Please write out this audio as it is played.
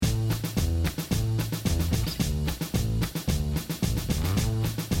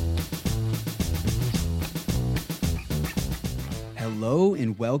Hello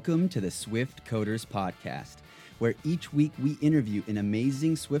and welcome to the Swift Coders Podcast, where each week we interview an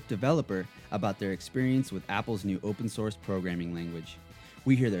amazing Swift developer about their experience with Apple's new open source programming language.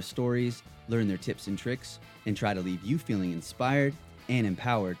 We hear their stories, learn their tips and tricks, and try to leave you feeling inspired and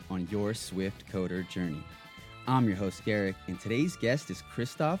empowered on your Swift Coder journey. I'm your host, Garrick, and today's guest is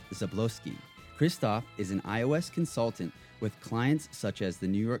Krzysztof Zablowski. Krzysztof is an iOS consultant with clients such as the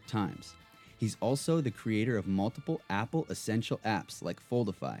New York Times. He's also the creator of multiple Apple Essential apps like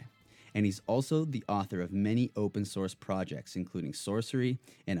Foldify, and he's also the author of many open source projects, including Sorcery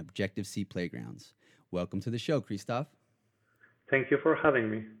and Objective-C Playgrounds. Welcome to the show, Krzysztof. Thank you for having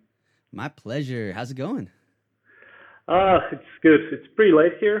me. My pleasure. How's it going? It's good. It's pretty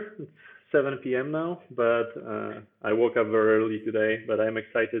late here. It's 7 p.m. now, but I woke up very early today, but I'm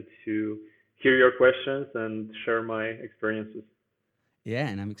excited to hear your questions and share my experiences. Yeah,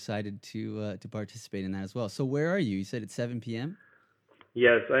 and I'm excited to participate in that as well. So where are you? You said it's 7 p.m.?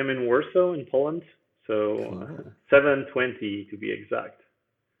 Yes, I'm in Warsaw in Poland, so Cool. 7:20 to be exact.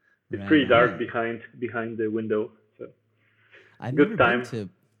 It's Right pretty dark on. behind the window, so I've good time.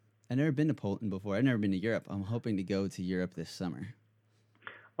 never been to Poland before. I've never been to Europe. I'm hoping to go to Europe this summer.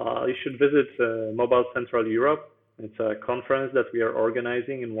 You should visit Mobile Central Europe. It's a conference that we are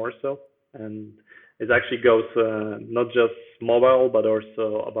organizing in Warsaw, and it actually goes not just mobile, but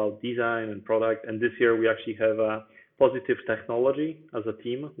also about design and product. And this year we actually have a positive technology as a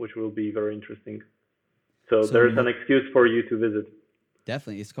team, which will be very interesting. So So there's an excuse for you to visit.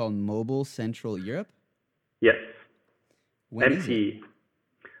 definitely, it's called Mobile Central Europe. Yes, When is it? MT.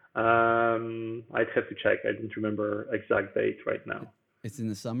 I'd have to check. I don't remember exact date right now. It's in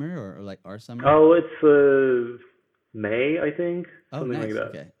the summer or like our summer? Oh, it's May, I think, Oh, something like nice. that.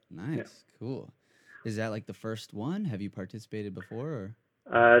 Okay, Yeah. nice, cool. Is that like the first one? Have you participated before? Or?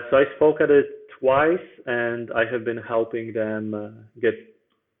 So I spoke at it twice, and I have been helping them get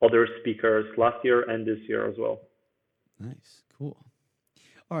other speakers last year and this year as well. Nice, cool.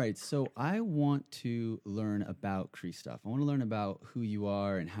 All right, so I want to learn about Krzysztof. I want to learn about who you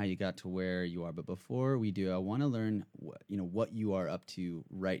are and how you got to where you are. But before we do, I want to learn what you are up to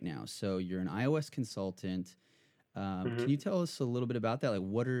right now. So you're an iOS consultant. Can you hmm tell us a little bit about that? Like,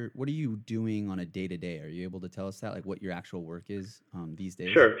 what are you doing on a day to day? Are you able to tell us that, like, what your actual work is these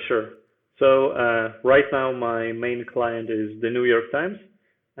days? Sure. So right now, my main client is the New York Times,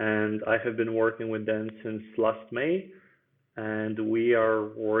 and I have been working with them since last May. And we are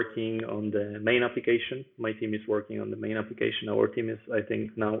working on the main application. My team is working on the main application. Our team is, I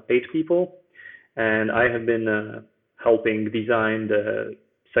think, now 8 people, and I have been helping design the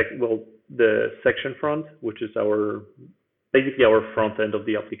section front, which is basically our front end of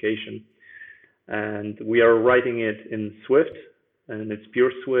the application. And we are writing it in Swift, and it's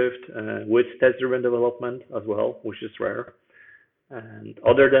pure Swift with test-driven development as well, which is rare. And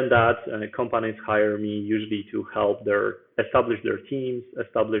other than that, companies hire me usually to help establish their teams,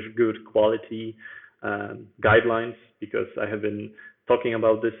 establish good quality guidelines, because I have been talking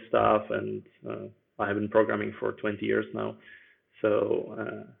about this stuff, and I have been programming for 20 years now.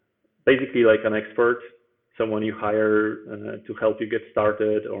 So basically like an expert, someone you hire to help you get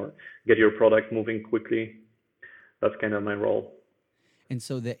started or get your product moving quickly. That's kind of my role. And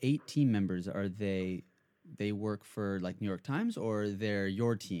so the 8 team members, are they work for like New York Times, or they're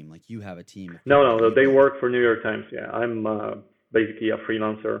your team? Like you have a team of people that No, you they build? work for New York Times. Yeah, I'm basically a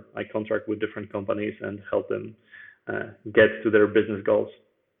freelancer. I contract with different companies and help them get to their business goals.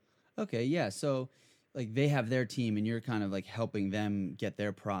 Okay, yeah. So like they have their team and you're kind of like helping them get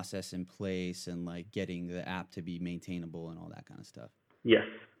their process in place and like getting the app to be maintainable and all that kind of stuff. Yes.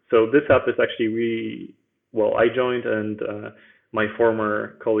 So this app is actually I joined, and my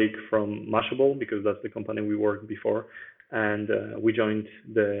former colleague from Mashable, because that's the company we worked before, and we joined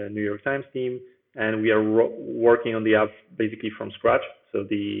the New York Times team, and we are working on the app basically from scratch. So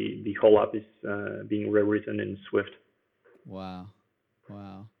the whole app is being rewritten in Swift. Wow.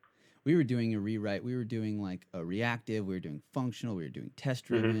 Wow. We were doing a rewrite. We were doing like a reactive, we were doing functional, we were doing test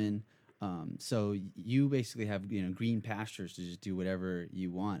hmm driven. So you basically have, green pastures to just do whatever you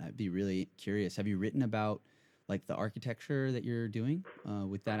want. I'd be really curious. Have you written about like the architecture that you're doing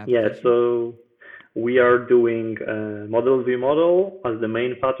with that Yeah. application? So we are doing model view model as the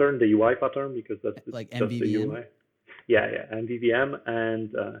main pattern, the UI pattern, because Like just the MVVM? UI. Yeah, and MVVM, and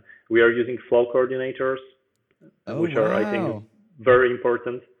we are using flow coordinators, Oh, which are, I think, wow. very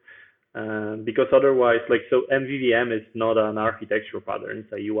important. Because otherwise, so MVVM is not an architecture pattern,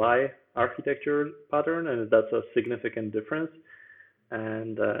 it's a UI architecture pattern, and that's a significant difference.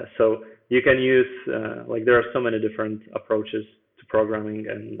 And so you can use, there are so many different approaches to programming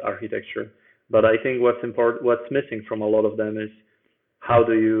and architecture. But I think what's missing from a lot of them is how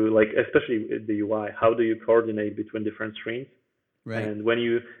do you like, especially with the UI, how do you coordinate between different screens? Right. And when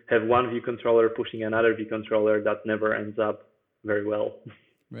you have one view controller pushing another view controller, that never ends up very well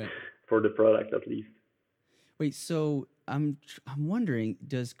Right. for the product, at least. Wait, so I'm wondering,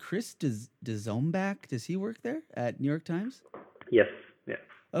 does Chris Zombach, does he work there at New York Times? Yes. Yeah.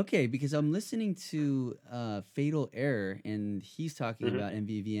 Okay, because I'm listening to Fatal Error, and he's talking Hmm. about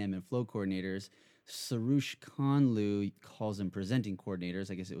MVVM and flow coordinators. Sarush Kanlu calls them presenting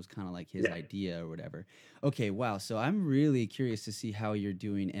coordinators. I guess it was kind of like his Yeah. idea or whatever. Okay, wow. So I'm really curious to see how you're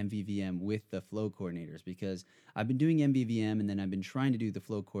doing MVVM with the flow coordinators, because I've been doing MVVM and then I've been trying to do the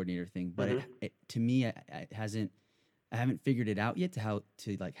flow coordinator thing, but Hmm. it to me it hasn't. I haven't figured it out yet to how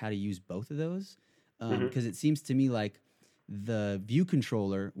to use both of those, Hmm. because it seems to me like the view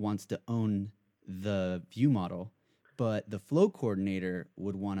controller wants to own the view model, but the flow coordinator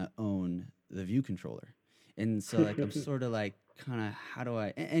would want to own the view controller. And so like I'm sort of like kind of how do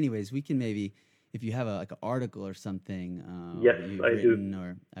anyways, we can maybe if you have like an article or something Yes, that you've I do. written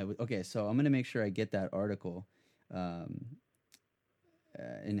or I would okay, so I'm going to make sure I get that article um,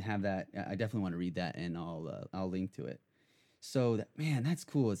 and have that. I definitely want to read that, and I'll link to it. So man, that's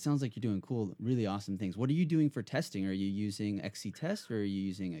cool. It sounds like you're doing cool, really awesome things. What are you doing for testing? Are you using XC Test or are you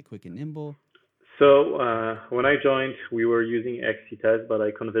using a Quick and Nimble? So when I joined, we were using XCTest, but I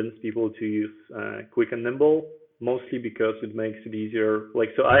convinced people to use Quick and Nimble, mostly because it makes it easier. Like,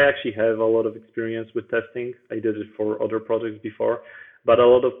 so I actually have a lot of experience with testing. I did it for other projects before, but a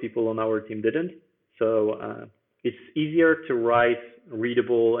lot of people on our team didn't. So it's easier to write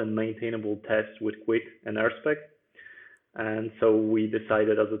readable and maintainable tests with Quick and RSpec. And so we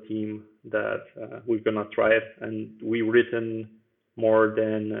decided as a team that we're gonna try it, and we've written more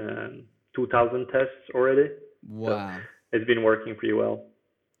than 2,000 tests already. So Wow. it's been working pretty well.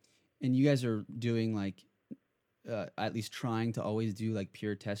 And you guys are doing like at least trying to always do like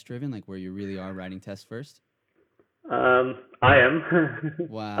pure test driven, like where you really are writing tests first? I am. I'm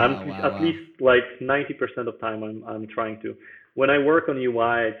Wow, wow, at wow. least like 90% of time I'm trying to. When I work on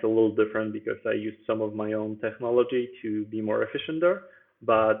UI, it's a little different because I use some of my own technology to be more efficient there.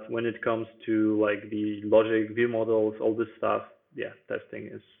 But when it comes to like the logic, view models, all this stuff, yeah, testing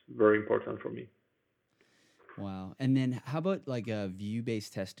is very important for me. Wow. And then how about like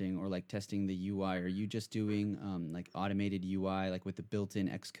view-based testing or like testing the UI? Are you just doing like automated UI like with the built-in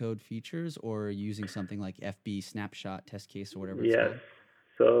Xcode features or are you using something like FB snapshot test case or whatever it's Yes. called?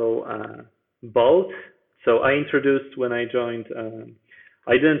 So both. So I introduced when I joined.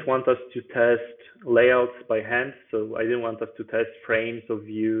 I didn't want us to test layouts by hand. So I didn't want us to test frames of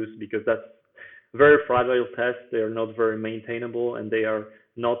views because that's very fragile tests. They are not very maintainable and they are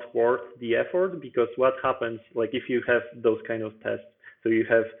not worth the effort because what happens, like if you have those kind of tests, so you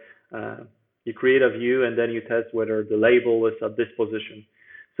have you create a view and then you test whether the label is at this position.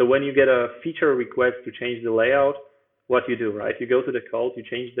 So when you get a feature request to change the layout, what you do, right? You go to the code, you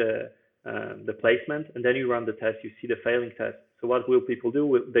change the placement, and then you run the test. You see the failing test. So what will people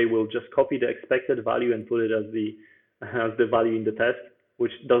do? They will just copy the expected value and put it as the as the value in the test,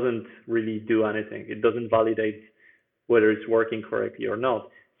 which doesn't really do anything. It doesn't validate whether it's working correctly or not.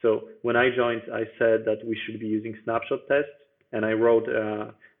 So when I joined, I said that we should be using snapshot tests, and I wrote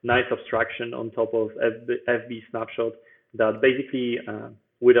a nice abstraction on top of FB snapshot that basically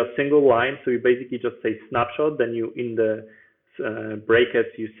with a single line, so you basically just say snapshot, then you in the brackets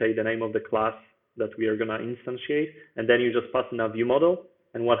you say the name of the class that we are gonna instantiate, and then you just pass in a view model.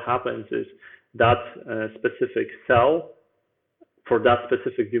 And what happens is that specific cell for that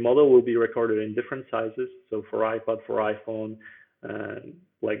specific view model will be recorded in different sizes. So for iPad, for iPhone,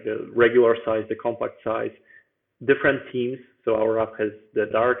 like the regular size, the compact size, different teams. So our app has the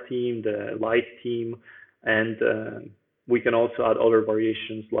dark team, the light team, and we can also add other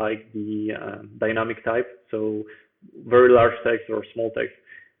variations like the dynamic type. So very large text or small text.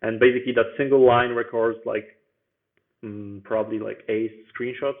 And basically that single line records like probably like 8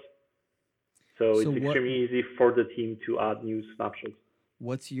 screenshots. So So it's extremely easy for the team to add new snapshots.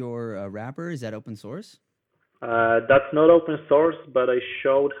 what's your wrapper? Is that open source? That's not open source, but I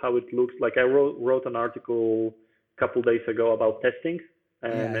showed how it looks. Like I wrote an article a couple days ago about testing,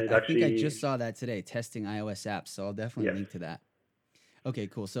 and Yeah, it I think I actually just saw that today, testing iOS apps. So I'll definitely yes. link to that. Okay,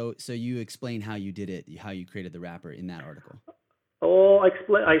 cool. So you explain how you did it, how you created the wrapper in that article. Oh,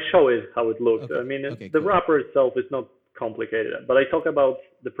 I show it how it looks. Okay. I mean, Okay, the cool. wrapper itself is not complicated, but I talk about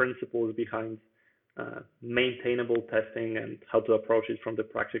the principles behind maintainable testing and how to approach it from the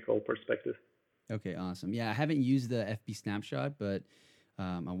practical perspective. Okay, awesome. Yeah, I haven't used the FB snapshot, but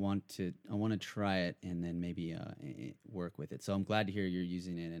I want to try it and then maybe work with it. So I'm glad to hear you're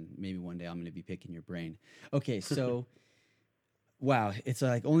using it, and maybe one day I'm going to be picking your brain. Okay, so Wow, it's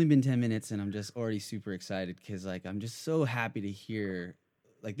like only been 10 minutes and I'm just already super excited because like I'm just so happy to hear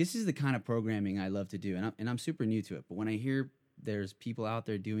like this is the kind of programming I love to do and I'm super new to it. But when I hear there's people out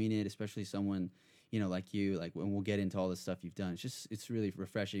there doing it, especially someone, like you, like when we'll get into all the stuff you've done, it's really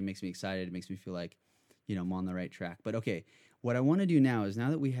refreshing, it makes me excited, it makes me feel like, I'm on the right track. But okay, what I want to do now is now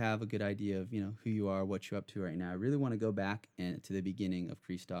that we have a good idea of, who you are, what you're up to right now, I really want to go back and to the beginning of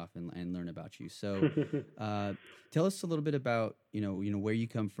Christoph and learn about you. So, uh, tell us a little bit about where you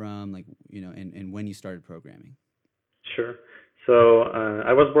come from, like and when you started programming. Sure. So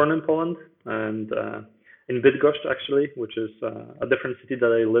I was born in Poland and in Bydgoszcz actually, which is a different city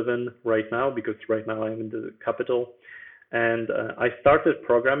that I live in right now because right now I'm in the capital. And I started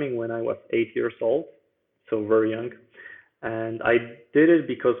programming when I was 8 years old, so very young. And I did it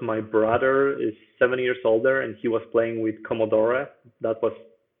because my brother is 7 years older and he was playing with Commodore. That was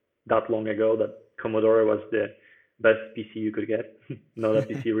that long ago that Commodore was the best PC you could get. Not a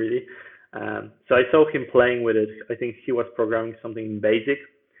PC really. So I saw him playing with it. I think he was programming something in BASIC,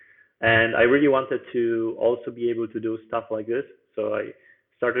 and I really wanted to also be able to do stuff like this. So I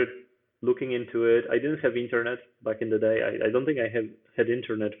started looking into it. I didn't have internet back in the day. I don't think I have had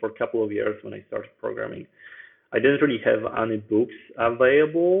internet for a couple of years when I started programming. I didn't really have any books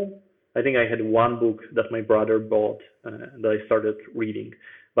available. I think I had one book that my brother bought that I started reading.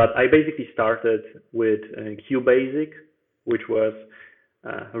 But I basically started with QBasic, which was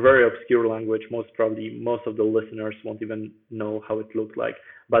a very obscure language. Most of the listeners won't even know how it looked like.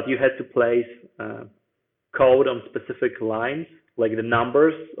 But you had to place code on specific lines, like the number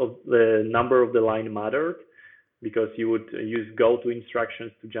of the line mattered because you would use go to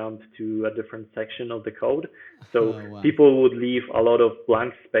instructions to jump to a different section of the code. So Oh wow. people would leave a lot of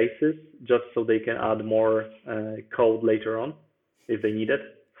blank spaces just so they can add more code later on if they need it.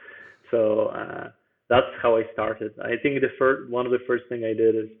 So that's how I started. I think one of the first thing I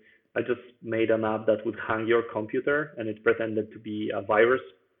did is I just made an app that would hang your computer and it pretended to be a virus,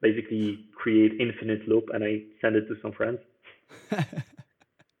 basically create infinite loop, and I sent it to some friends.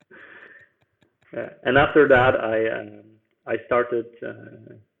 And after that, I started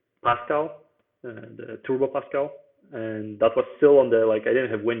Pascal, the Turbo Pascal, and that was still on the like I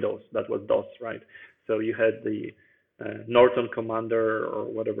didn't have Windows, that was DOS, right? So you had the Norton Commander or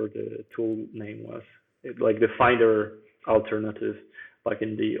whatever the tool name was, like the Finder alternative back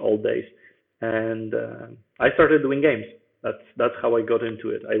in the old days, and I started doing games. That's how I got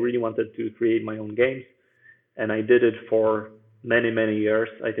into it. I really wanted to create my own games, and I did it for many years.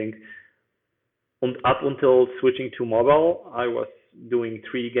 I think up until switching to mobile, I was doing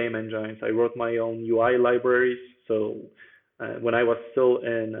 3D game engines. I wrote my own UI libraries. So when I was still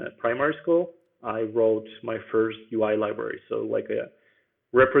in primary school, I wrote my first UI library. So like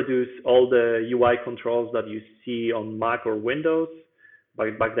reproduce all the UI controls that you see on Mac or Windows.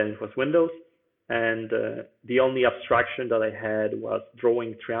 Back then it was Windows. And the only abstraction that I had was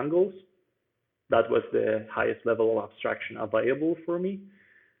drawing triangles. That was the highest level of abstraction available for me.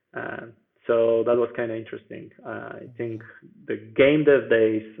 Uh, so that was kind of interesting. I think the game dev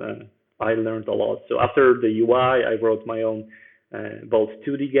days, I learned a lot. So after the UI, I wrote my own both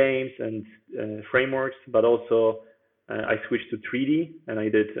 2D games and frameworks, but also I switched to 3D and I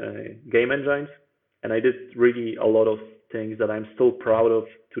did game engines. And I did really a lot of things that I'm still proud of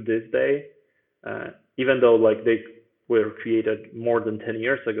to this day, even though like they were created more than 10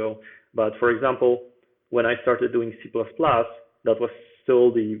 years ago. But for example, when I started doing C++, that was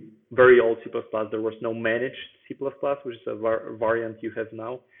still the very old C++. There was no managed C++, which is a variant you have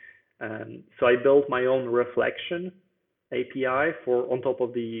now. So I built my own reflection API for on top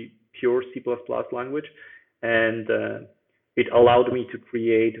of the pure C++ language, and it allowed me to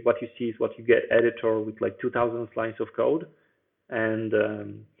create what you see is what you get editor with like 2,000 lines of code, and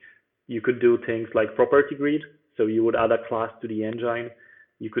you could do things like property grid. So you would add a class to the engine.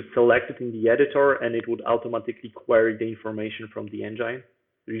 You could select it in the editor, and it would automatically query the information from the engine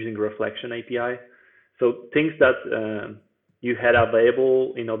using Reflection API. So things that you had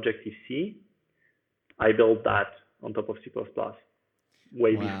available in Objective-C, I built that on top of C++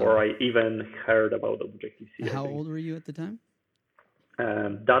 way Wow. before I even heard about Objective-C, I How think. old were you at the time?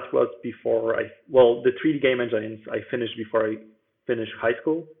 That was before well, the 3D game engines I finished before I finished high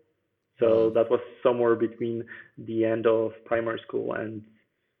school. So Wow. that was somewhere between the end of primary school and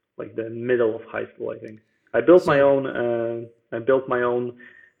like the middle of high school, I think. I built my So, own I built my own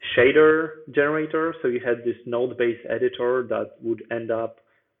shader generator. So you had this node-based editor that would end up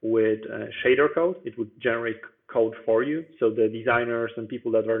with shader code. It would generate code for you. So the designers and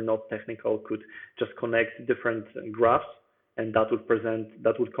people that are not technical could just connect different graphs, and that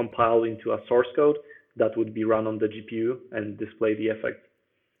would compile into a source code. that would be run on the GPU and display the effects.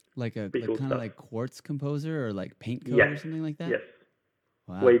 Like Pretty cool kind of stuff. like Quartz Composer or like Paint Code Yes, or something like that? yes.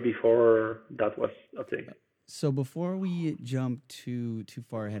 Wow. Way before that was a thing. So before we jump too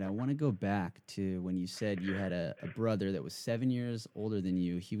far ahead, I want to go back to when you said you had a brother that was 7 years older than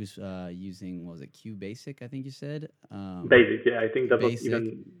you. He was using, what was it, QBasic, I think you said? Basic, yeah. I think that was Basic.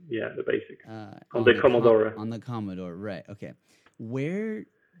 even, the basic. On the Commodore. On the Commodore, right. Okay. Where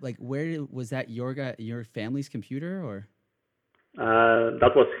was that your family's computer or?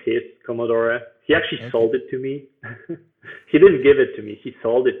 That was his Commodore. He actually sold it to me. He didn't give it to me. He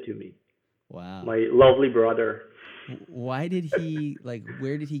sold it to me. Wow. My lovely brother. Why did he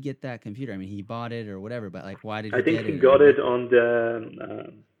where did he get that computer? I mean, he bought it or whatever, but like, why did he I think get he it? got it on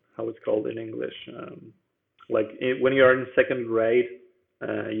the, how it's called in English. When you're in second grade,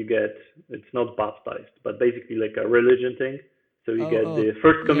 you get, it's not baptized, but basically like a religion thing. So you get the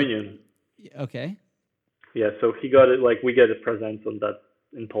first communion. Okay. Yeah, so he got it, like we get a present on that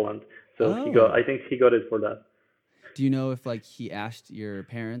in Poland. So I think he got it for that. Do you know if like he asked your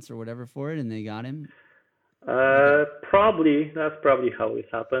parents or whatever for it and they got him? Probably. That's probably how it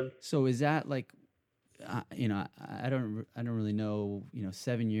happened. So is that like, I don't really know,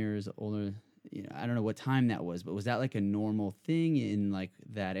 7 years older, I don't know what time that was, but was that like a normal thing in like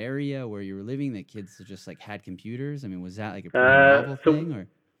that area where you were living that kids just like had computers? I mean, was that like a pretty novel thing or?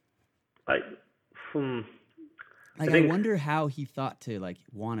 I wonder how he thought to like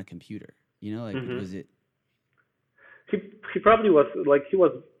want a computer, was it? He probably was like, he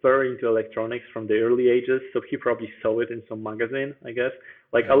was very into electronics from the early ages, so he probably saw it in some magazine, I guess.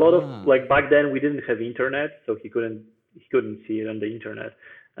 Like a lot of, like back then we didn't have internet, so he couldn't see it on the internet.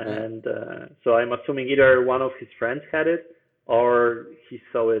 And so I'm assuming either one of his friends had it or he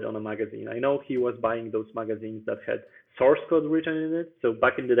saw it on a magazine. I know he was buying those magazines that had source code written in it. So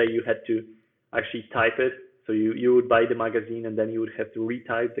back in the day you had to actually type it. So you would buy the magazine and then you would have to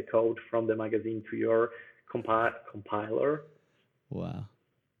retype the code from the magazine to your compiler. Wow.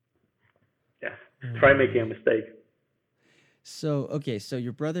 Yeah. Try making a mistake. So, okay, so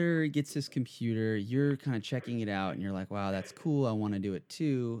your brother gets his computer, you're kind of checking it out and you're like, wow, that's cool, I want to do it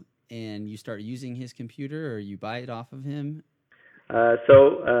too. And you start using his computer or you buy it off of him?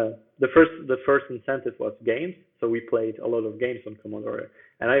 So the first incentive was games. So we played a lot of games on Commodore.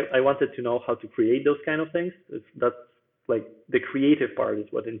 And I wanted to know how to create those kind of things. That's like the creative part is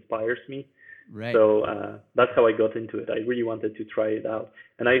what inspires me. Right. So that's how I got into it. I really wanted to try it out.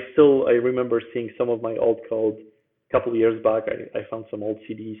 And I remember seeing some of my old code a couple of years back. I found some old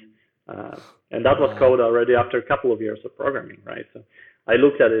CDs. And that was code already after a couple of years of programming, right? So I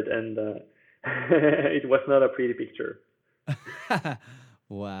looked at it and it was not a pretty picture.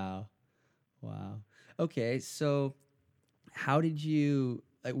 Wow. Okay, so how did you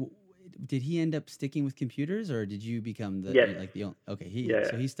did he end up sticking with computers or did you become the only, okay,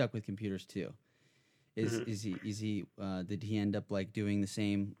 so he stuck with computers too. Is he did he end up like doing the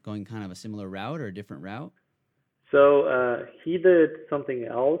same, going kind of a similar route or a different route? So he did something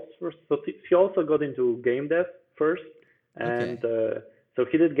else first. So he also got into game dev first, and so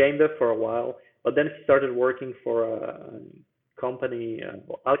he did game dev for a while, but then he started working for a company,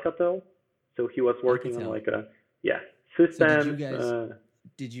 Alcatel. So he was working on like a system. So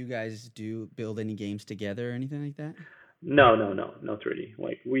did you guys build any games together or anything like that? No, not really.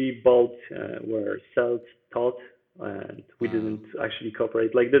 Like we both were self-taught, and we didn't actually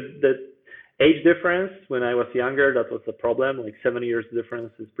cooperate. Like the age difference when I was younger, that was a problem. Like 7 years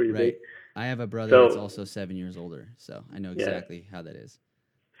difference is pretty big. I have a brother that's also 7 years older, so I know exactly how that is.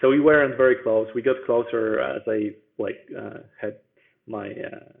 So we weren't very close. We got closer as I had my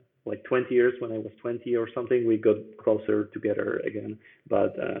 20 years when I was 20 or something. We got closer together again.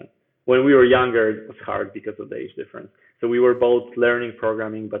 But when we were younger, it was hard because of the age difference. So we were both learning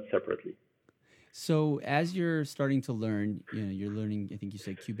programming, but separately. So as you're starting to learn, you're learning, I think you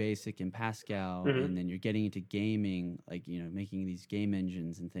said QBasic and Pascal, and then you're getting into gaming, like, making these game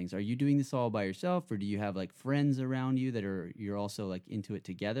engines and things. Are you doing this all by yourself, or do you have like friends around you that you're also like into it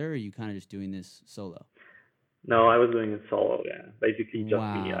together, or are you kind of just doing this solo? No, I was doing it solo, basically just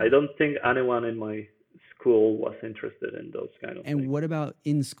me. I don't think anyone in my school was interested in those kind of things. And what about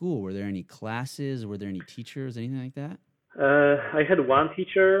in school? Were there any classes? Were there any teachers, anything like that? I had one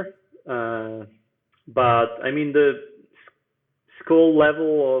teacher, but I mean the school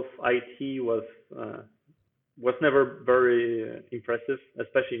level of IT was never very impressive,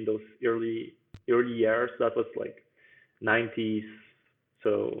 especially in those early years. That was like 90s,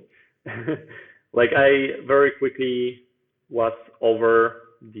 so like I very quickly was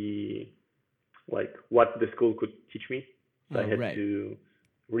over the what the school could teach me. So I had to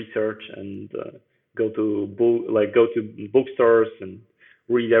research and go to bookstores and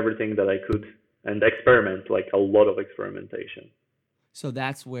read everything that I could and experiment, like a lot of experimentation. So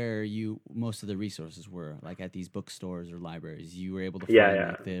that's where most of the resources were, like at these bookstores or libraries. You were able to Yeah, find yeah,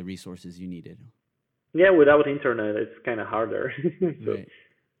 like the resources you needed. yeah. Without internet, it's kind of harder. So Right.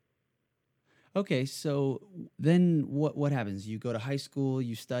 Okay, so then what happens? You go to high school,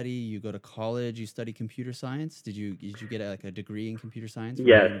 you study, you go to college, you study computer science. Did you get like a degree in computer science from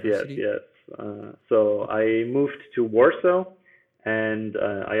the yes, yes, university? yes. So I moved to Warsaw, and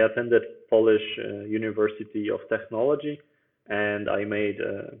I attended Polish University of Technology, and I made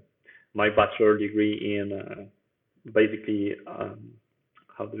my bachelor degree in basically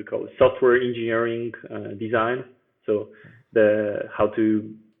how do we call it, software engineering design. So the how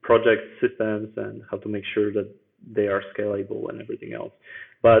to project systems and how to make sure that they are scalable and everything else.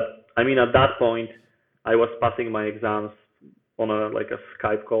 But I mean, at that point, I was passing my exams on a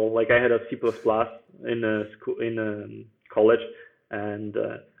Skype call. Like I had a C++ in a school in a college, and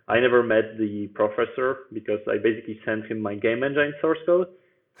I never met the professor because I basically sent him my game engine source code,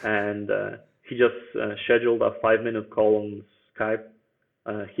 and he just scheduled a 5 minute call on Skype.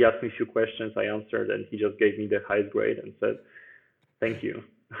 He asked me a few questions, I answered, and he just gave me the highest grade and said, "Thank you."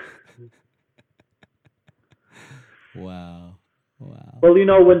 Wow. Wow. Well,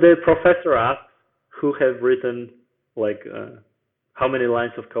 when the professor asks who have written, like, how many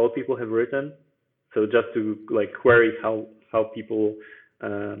lines of code people have written, so just to like query how people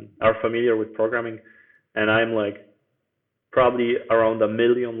are familiar with programming, and I'm like probably around 1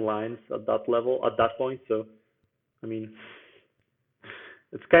 million lines at that level at that point. So I mean,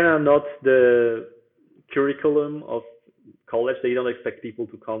 it's kind of not the curriculum of college. They don't expect people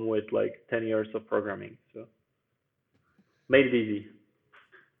to come with like 10 years of programming. So made it easy.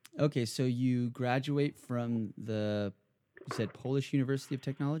 Okay, so you graduate from you said Polish University of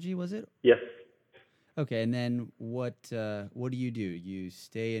Technology, was it? Yes. Okay, and then what do? You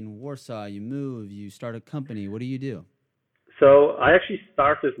stay in Warsaw, you move, you start a company. What do you do? So I actually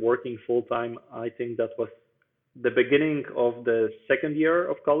started working full time. I think that was the beginning of the second year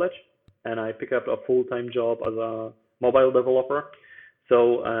of college, and I picked up a full time job as a mobile developer.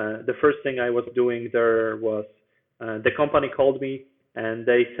 So the first thing I was doing there was the company called me and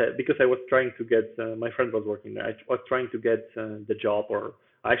they said, because I was trying to get my friend was working there. I was trying to get the job, or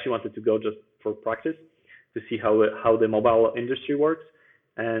I actually wanted to go just for practice to see how the mobile industry works.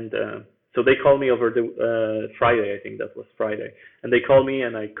 And so they called me over the Friday, I think that was Friday, and they call me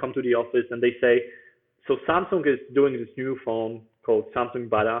and I come to the office and they say, so Samsung is doing this new phone called Samsung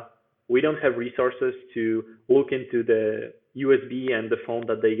Bada. We don't have resources to look into the USB and the phone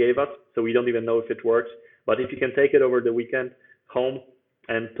that they gave us, so we don't even know if it works. But if you can take it over the weekend home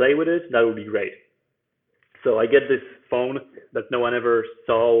and play with it, that would be great. So I get this phone that no one ever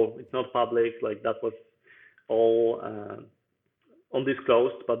saw. It's not public. Like that was all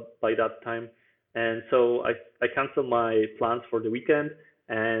undisclosed, but by that time. And so I canceled my plans for the weekend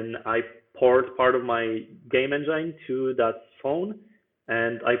and I poured part of my game engine to that phone,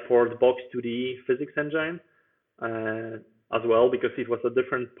 and I poured Box 2D physics engine uh, as well because it was a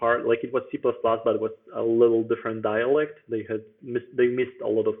different part. Like it was C++, but it was a little different dialect. They missed a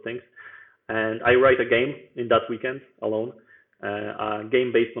lot of things, and I write a game in that weekend alone, a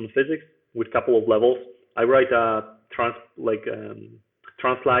game based on physics with a couple of levels. I write a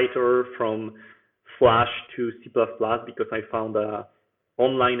translator from Flash to C++ because I found a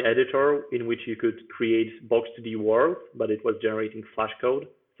online editor in which you could create Box2D worlds, but it was generating Flash code.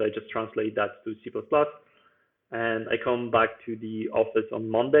 So I just translate that to C++. And I come back to the office on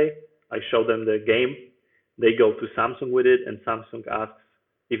Monday. I show them the game. They go to Samsung with it, and Samsung asks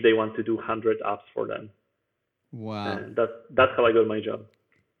if they want to do 100 apps for them. Wow. And that's how I got my job.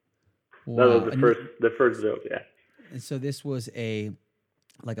 That Wow. was the first job, yeah. And so this was a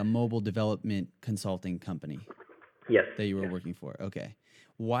mobile development consulting company Yes. that you were Yes. working for. Okay.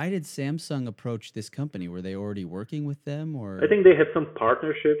 Why did Samsung approach this company? Were they already working with them, or? I think they have some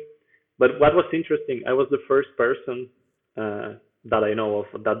partnership. But what was interesting, I was the first person that I know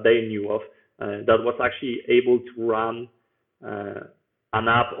of, that they knew of, that was actually able to run an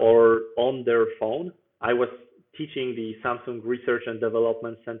app or on their phone. I was teaching the Samsung Research and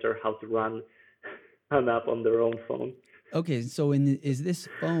Development Center how to run an app on their own phone. Okay, so is this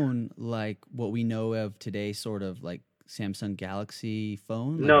phone like what we know of today, sort of like Samsung Galaxy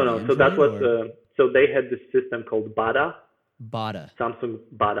phone, like No, an no. So that Android, was or so they had this system called Bada, Bada? Samsung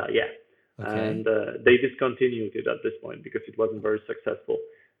Bada, yeah. Okay. And they discontinued it at this point because it wasn't very successful.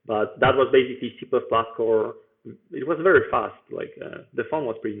 But that was basically C++ core. It was very fast. Like the phone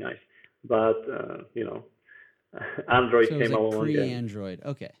was pretty nice, but Android So it was came like along and pre-Android.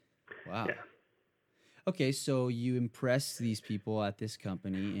 Okay. Wow. yeah. Okay, so you impress these people at this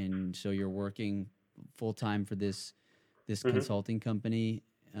company, and so you're working full time for this Hmm. consulting company,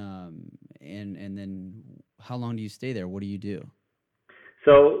 and then how long do you stay there? What do you do?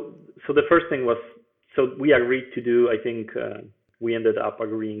 So the first thing was, so we agreed to do. I think we ended up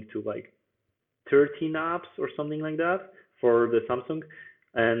agreeing to like 13 apps or something like that for the Samsung,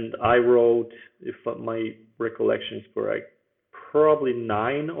 and I wrote, if my recollection is correct, probably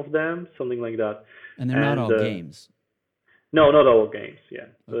 9 of them, something like that. And they're not And all games. no, not all games. Yeah,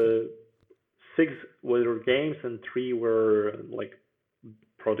 Okay. 6 were games and 3 were like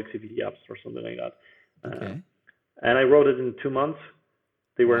productivity apps or something like that. Okay. And I wrote it in 2 months.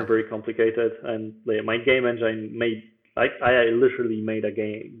 They weren't Wow. very complicated, and like, my game engine made I literally made a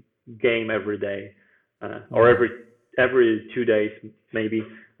game every day, or Wow. every 2 days maybe,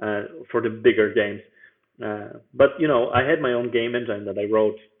 for the bigger games. But I had my own game engine that I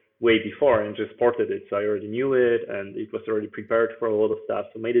wrote way before and just ported it, so I already knew it and it was already prepared for a lot of stuff,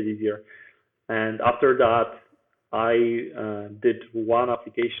 so made it easier. And after that, I did one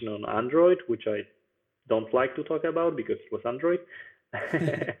application on Android, which I don't like to talk about because it was Android.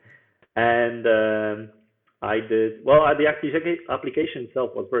 And I did well. The application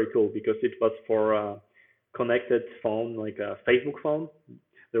itself was very cool because it was for a connected phone, like a Facebook phone.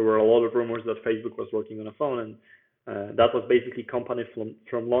 There were a lot of rumors that Facebook was working on a phone, and that was basically a company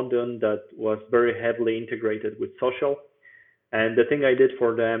from London that was very heavily integrated with social. And the thing I did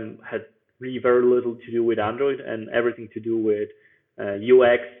for them had really very little to do with Android and everything to do with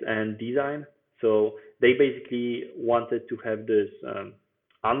UX and design. So they basically wanted to have this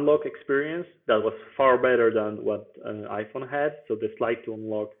unlock experience that was far better than what iPhone had. So the slide to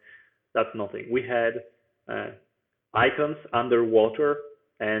unlock, that's nothing. We had uh, icons underwater,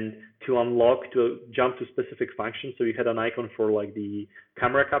 and to unlock, to jump to specific functions. So you had an icon for like the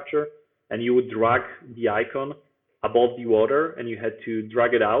camera capture, and you would drag the icon above the water, and you had to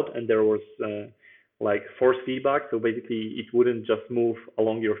drag it out, and there was like force feedback. So basically, it wouldn't just move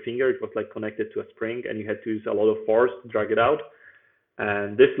along your finger; it was like connected to a spring, and you had to use a lot of force to drag it out.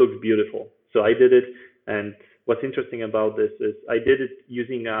 And this looks beautiful. So I did it, and what's interesting about this is I did it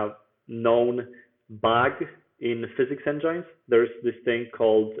using a known bug in physics engines. There's this thing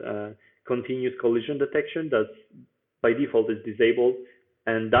called continuous collision detection that's by default is disabled,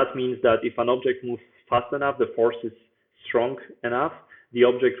 and that means that if an object moves fast enough, the force is strong enough, the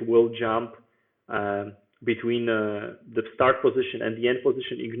object will jump between the start position and the end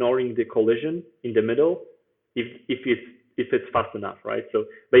position, ignoring the collision in the middle, if it's fast enough, right? So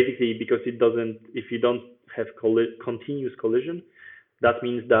basically, because it doesn't, if you don't have continuous collision, that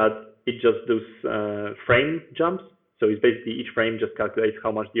means that it just does frame jumps. So it's basically each frame just calculates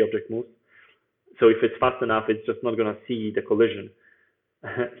how much the object moves. So if it's fast enough, it's just not gonna see the collision.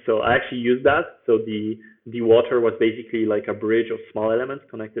 So I actually used that. So the water was basically like a bridge of small elements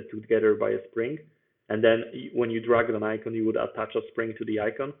connected together by a spring. And then when you drag an icon, you would attach a spring to the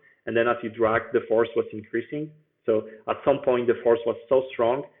icon. And then as you drag, the force was increasing. So at some point, the force was so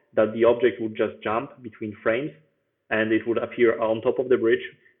strong that the object would just jump between frames, and it would appear on top of the bridge,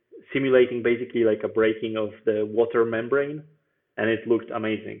 simulating basically like a breaking of the water membrane. And it looked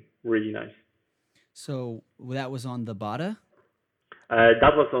amazing, really nice. So that was on the Bada?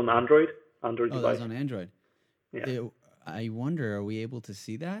 That was on Android Oh, that was device. on Android. Yeah. It, I wonder, are we able to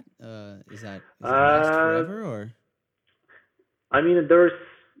see that? Does it last Uh, forever or? I mean,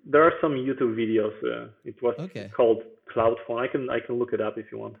 there are some YouTube videos. It was Okay. called Cloud Phone. I can look it up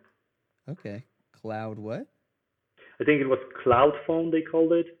if you want. Okay. Cloud what? I think it was Cloud Phone they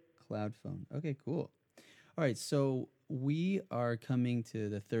called it. Cloud phone. Okay, cool. All right, so we are coming to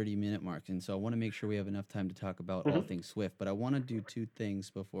the 30-minute mark, and so I want to make sure we have enough time to talk about all Hmm. things Swift, but I want to do two things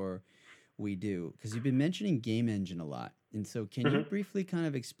before we do, because you've been mentioning game engine a lot. And so can you Hmm. briefly kind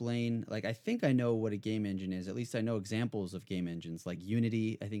of explain, like I think I know what a game engine is. At least I know examples of game engines, like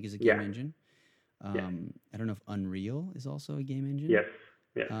Unity, I think is a game Yeah. engine. Yes. I don't know if Unreal is also a game engine. Yes.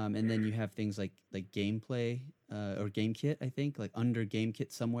 Yes. And then you have things like gameplay or GameKit. I think like under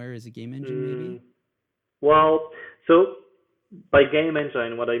GameKit somewhere is a game engine, maybe. Mm, well, so by game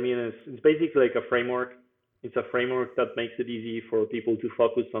engine, what I mean is it's basically like a framework. It's a framework that makes it easy for people to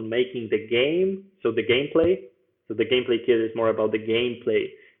focus on making the game, so the gameplay. So the gameplay kit is more about the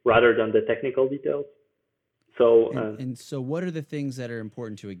gameplay rather than the technical details. So And so, what are the things that are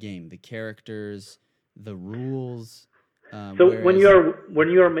important to a game? The characters, the rules. so when Whereas, you're when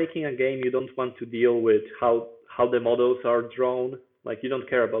you are making a game, you don't want to deal with how the models are drawn. Like you don't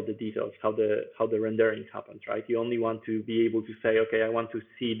care about the details, how the rendering happens, right? You only want to be able to say, okay, I want to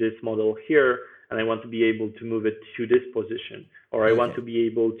see this model here, and I want to be able to move it to this position, or I want Okay. to be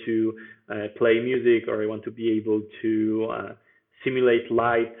able to play music, or I want to be able to simulate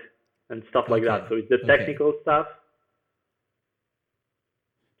light and stuff like that. Okay. So it's the Okay. technical stuff.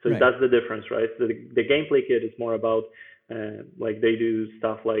 So Right. that's the difference, right? So the gameplay kit is more about like they do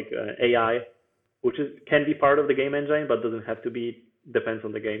stuff like AI, which can be part of the game engine, but doesn't have to be. Depends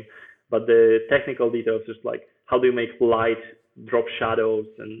on the game. But the technical details is like how do you make light, drop shadows,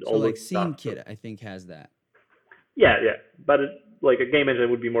 and So all like those stuff. Scene So Kit, I think has that. yeah, yeah. But like a game engine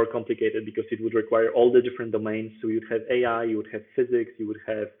would be more complicated because it would require all the different domains. So you'd have AI, you would have physics, you would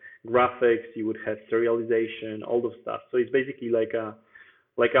have graphics, you would have serialization, all those stuff. So it's basically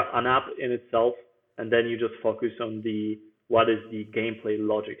an app in itself, and then you just focus on the what is the gameplay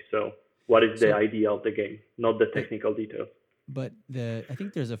logic. So what is the So, idea of the game, not the but technical details. I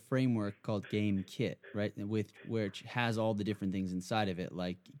think there's a framework called Game Kit, right? With which has all the different things inside of it,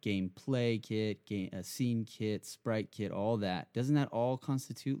 like gameplay kit, scene kit, sprite kit, all that. Doesn't that all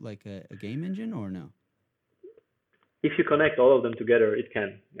constitute like a game engine or no? If you connect all of them together, it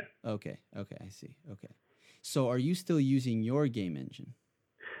can. Yeah. Okay, okay, I see. Okay. So are you still using your game engine?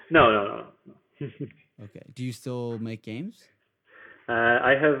 No, no, no, no. Okay. Do you still make games?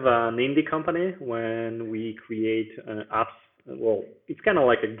 I have an indie company when we create apps. Well, it's kind of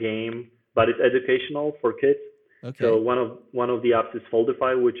like a game, but it's educational for kids. So Okay. one of the apps is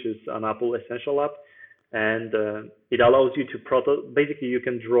Foldify, which is an Apple Essential app, and it allows you to basically you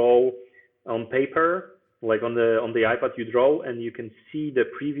can draw on paper, like on the iPad you draw, and you can see the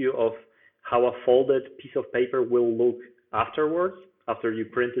preview of how a folded piece of paper will look afterwards after you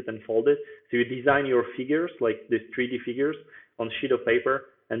print it and fold it. So you design your figures, like these 3D figures, on sheet of paper,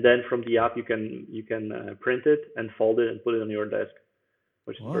 and then from the app you can print it and fold it and put it on your desk,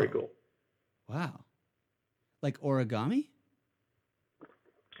 which is very Whoa. cool. Wow. Like origami?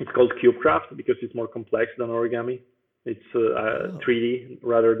 It's called CubeCraft because it's more complex than origami. It's Oh. 3D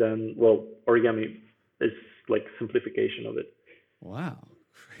rather than, well, origami is like simplification of it. Wow.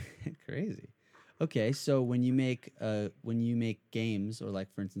 Crazy. Okay, so when you make games or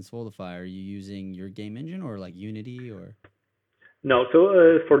like for instance Foldify, are you using your game engine or like Unity or No,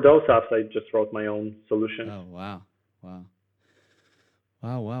 so for those apps, I just wrote my own solutions. Oh wow. Wow.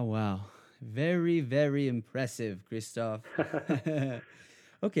 Wow, wow, wow. Very, very impressive, Christoph.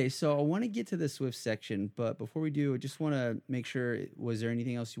 Okay, so I want to get to the Swift section, but before we do, I just want to make sure, was there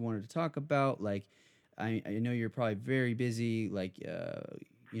anything else you wanted to talk about? Like, I know you're probably very busy, like,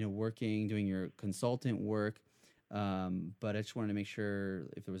 working, doing your consultant work. But I just wanted to make sure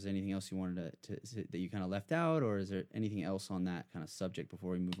if there was anything else you wanted that you kind of left out, or is there anything else on that kind of subject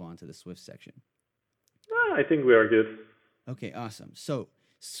before we move on to the Swift section? I think we are good. Okay, awesome. So,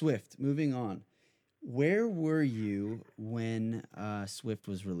 Swift, moving on. Where were you when Swift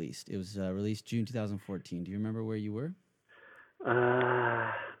was released? It was released June 2014. Do you remember where you were? Uh,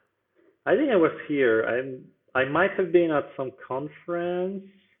 I think I was here. I might have been at some conference.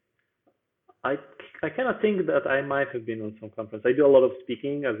 I I kind of think that I might have been on some conference. I do a lot of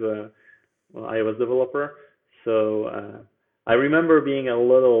speaking as a iOS developer, so I remember being a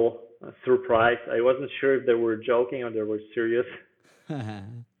little surprised. I wasn't sure if they were joking or they were serious,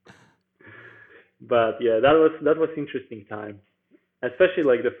 but yeah, that was interesting time, especially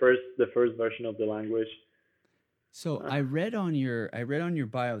like the first version of the language. So Uh, I read on your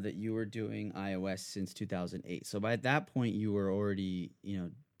bio that you were doing iOS since 2008. So by that point you were already,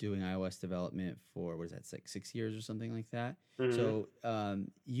 doing iOS development for what is that, like 6 years or something like that. mhm. So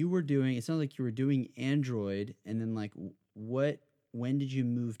you were doing it sounds like you were doing Android and then like what when did you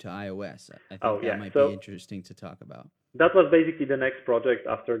move to iOS? I think Oh that yeah, might be so interesting to talk about. that was basically the next project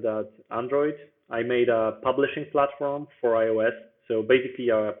after that Android. I made a publishing platform for iOS. So basically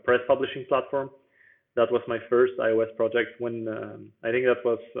a press publishing platform. That was my first iOS project when I think that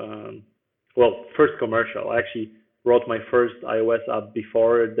was, well, first commercial. I actually wrote my first iOS app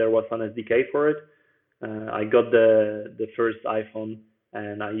before there was an SDK for it. I got the first iPhone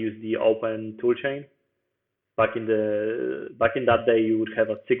and I used the Open toolchain. Back in that day, you would have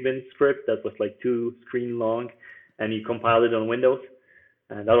a Sigvin script that was like 2 screen long, and you compile it on Windows.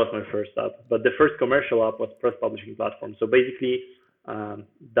 And that was my first app. But the first commercial app was Press Publishing Platform. So basically,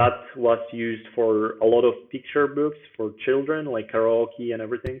 that was used for a lot of picture books for children, like karaoke and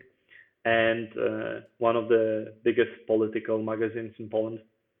everything, and one of the biggest political magazines in Poland.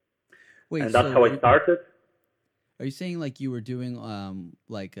 Wait, And that's so how I started. are you saying like you were doing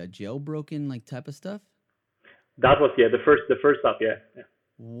like a jailbroken like type of stuff? That was, yeah, the first app. Yeah, yeah.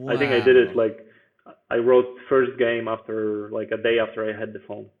 I think I did it Wow. like I wrote first game after like a day after I had the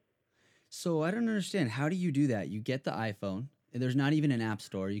phone. So I don't understand. How do you do that? You get the iPhone, and there's not even an app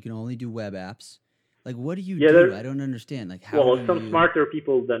store. You can only do web apps. Like, what do you Yeah, do? there. I don't understand. Like, how Well, do some you? smarter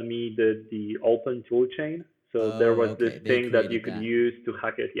people than me did the open toolchain. So there Oh, was this okay. They thing that you created could that. use to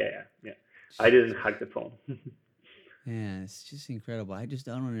hack it. Yeah, yeah, yeah. I didn't hack the phone. Yeah, it's just incredible. I just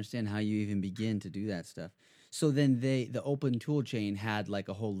don't understand how you even begin to do that stuff. So then the open tool chain had like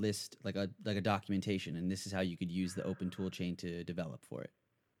a whole list, like a documentation, and this is how you could use the open tool chain to develop for it.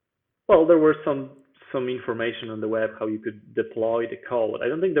 Well, there were some information on the web how you could deploy the code. I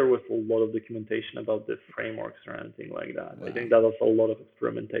don't think there was a lot of documentation about the frameworks or anything like that. I think Wow. that was a lot of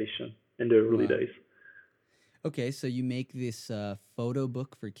experimentation in the early Wow. days. Okay, so you make this photo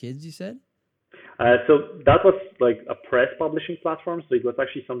book for kids, you said? So that was like a press publishing platform. So it was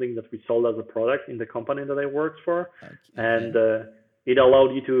actually something that we sold as a product in the company that I worked for, and Okay. it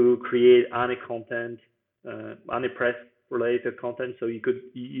allowed you to create any content, any press related content. So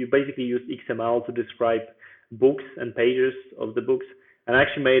you basically use XML to describe books and pages of the books, and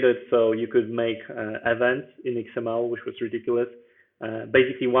actually made it so you could make events in XML, which was ridiculous.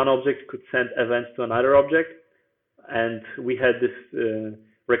 Basically, one object could send events to another object, and we had this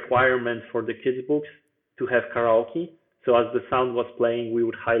requirement for the kids books to have karaoke. So as the sound was playing, we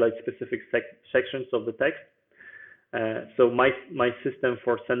would highlight specific sections of the text. So my system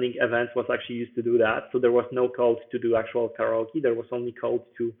for sending events was actually used to do that. So there was no code to do actual karaoke. There was only code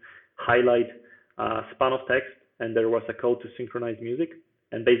to highlight a span of text, and there was a code to synchronize music.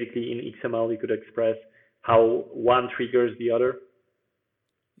 And basically in XML, you could express how one triggers the other.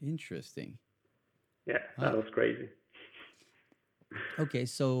 Interesting. Yeah, that Wow. was crazy. Okay,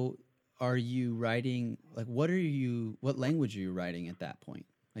 so are you writing like what language are you writing at that point?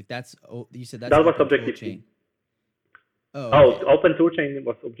 Like that's you said that's That was open tool Objective C. chain. Oh, Oh, okay. Open Toolchain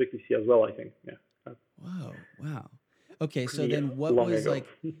was Objective C as well, I think. Yeah, that's Whoa, wow. Okay, so pretty then long ago.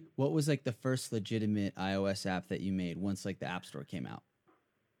 what was like the first legitimate iOS app that you made once like the App Store came out?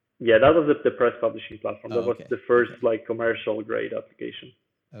 Yeah, that was the press publishing platform. That Oh, was okay. the first Okay. like commercial grade application.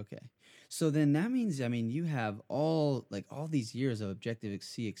 Okay. So then that means, I mean, you have all these years of Objective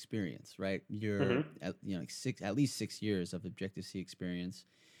C experience, right? You're Hmm. at, like at least 6 years of Objective C experience.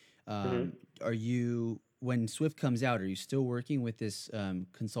 Hmm. Are you when Swift comes out? Are you still working with this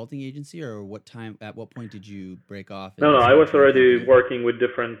consulting agency, or at what point did you break off No, no, and I was start your own already company? working with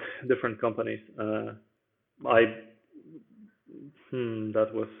different companies. I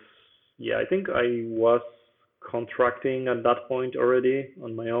that was yeah, I think I was contracting at that point already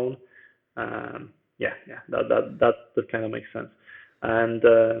on my own. Yeah, yeah, that kind of makes sense. And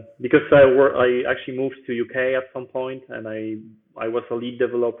because I actually moved to UK at some point, and I was a lead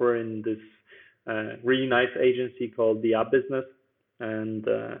developer in this really nice agency called the App Business. And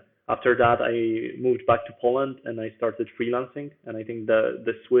after that, I moved back to Poland and I started freelancing. And I think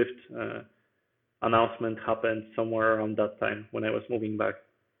the Swift announcement happened somewhere around that time when I was moving back.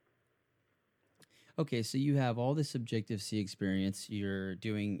 Okay, so you have all this Objective C experience. You're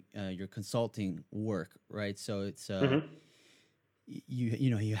doing your consulting work, right? So it's Hmm.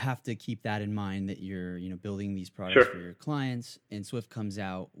 you have to keep that in mind that you're building these products Sure. for your clients, and Swift comes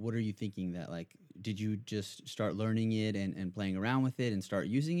out. What are you thinking that like did you just start learning it and playing around with it and start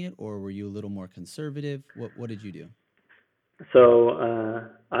using it, or were you a little more conservative? What did you do? So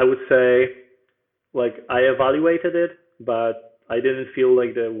I would say like I evaluated it, but I didn't feel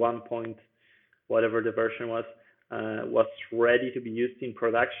like the 1 point whatever the version was ready to be used in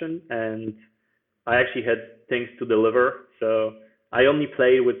production, and I actually had things to deliver. So I only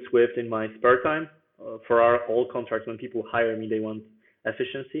played with Swift in my spare time. For our all contracts, when people hire me, they want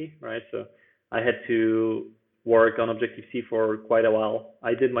efficiency, right? So I had to work on Objective C for quite a while.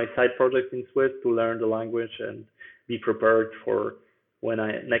 I did my side projects in Swift to learn the language and be prepared for when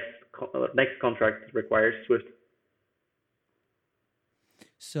I next contract requires Swift.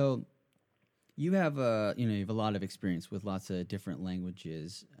 So you have a lot of experience with lots of different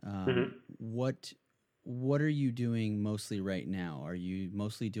languages. Hmm. What are you doing mostly right now? Are you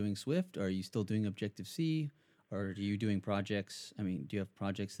mostly doing Swift? Are you still doing Objective C? Or are you doing projects? I mean, do you have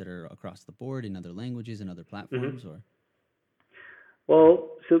projects that are across the board in other languages and other Hmm. platforms? Or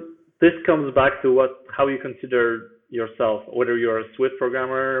Well, so this comes back to how you consider yourself, whether you're a Swift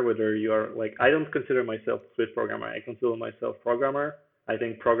programmer, whether you're like, I don't consider myself a Swift programmer. I consider myself programmer. I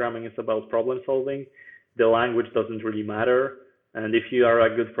think programming is about problem solving. The language doesn't really matter. And if you are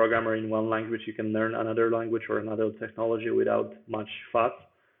a good programmer in one language, you can learn another language or another technology without much fuss.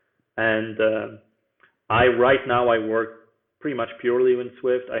 And I right now I work pretty much purely in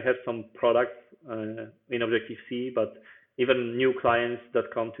Swift. I have some products in Objective C, but even new clients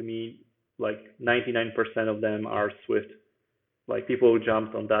that come to me like 99% of them are Swift. Like people who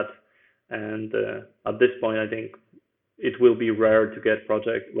jumped on that, and at this point, I think it will be rare to get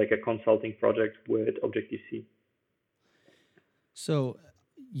project like a consulting project with Objective-C. So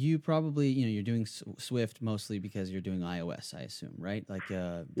you probably, you're doing Swift mostly because you're doing iOS, I assume, right? Like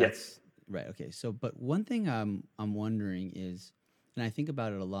Yes. that's right. Okay. So, but one thing I'm wondering is, and I think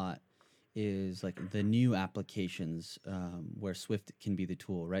about it a lot, is like the new applications where Swift can be the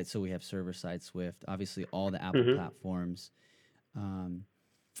tool, right? So we have server side Swift, obviously all the Apple Hmm. platforms, um,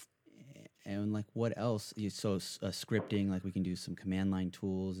 and like what else? Scripting, like we can do some command line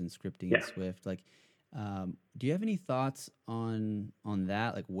tools and scripting in Yeah. Swift. Like, do you have any thoughts on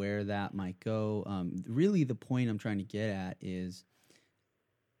that? Like where that might go? Really, the point I'm trying to get at is,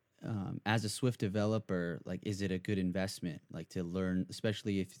 as a Swift developer, like, is it a good investment, like to learn,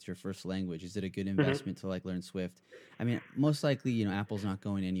 especially if it's your first language? Is it a good Hmm. investment to like learn Swift? I mean, most likely, Apple's not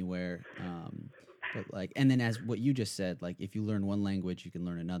going anywhere. But like, and then as what you just said, like if you learn one language, you can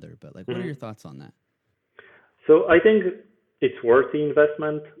learn another. But like, what are Hmm. your thoughts on that? So I think it's worth the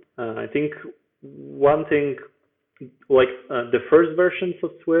investment. I think one thing, like the first versions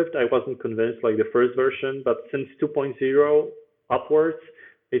of Swift, I wasn't convinced, like the first version, but since 2.0 upwards,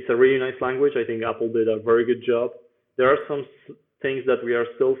 it's a really nice language. I think Apple did a very good job. There are some things that we are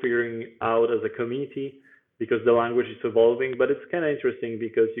still figuring out as a community because the language is evolving, but it's kind of interesting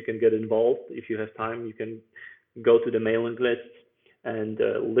because you can get involved if you have time. You can go to the mailing lists and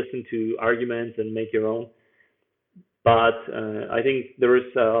listen to arguments and make your own. But I think there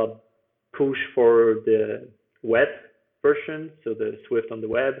is a push for the web version, so the Swift on the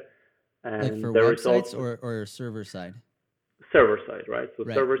web, Like and for there is websites also or server side? server side, right? So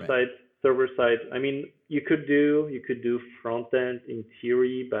Right, right. server side. I mean, you could do front end in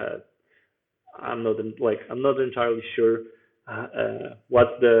theory, but I'm not entirely sure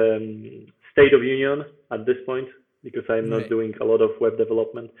what's the state of union at this point because I'm not Right. doing a lot of web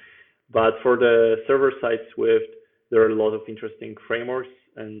development. But for the server side Swift, there are a lot of interesting frameworks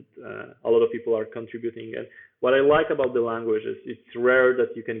and a lot of people are contributing. And what I like about the language is it's rare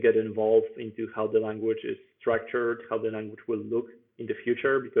that you can get involved into how the language is structured, how the language will look in the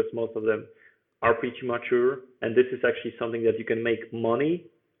future, because most of them are pretty mature. And this is actually something that you can make money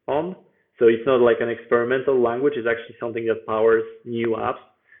on. So it's not like an experimental language, it's actually something that powers new apps.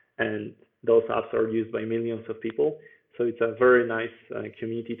 And those apps are used by millions of people. So it's a very nice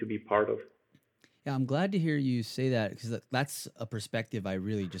community to be part of. Yeah, I'm glad to hear you say that because that's a perspective I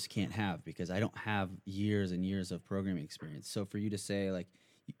really just can't have because I don't have years and years of programming experience. So for you to say like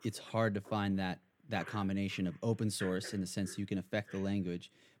it's hard to find that combination of open source in the sense you can affect the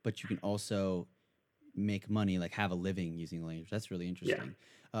language, but you can also make money, like have a living using the language. That's really Yeah. interesting.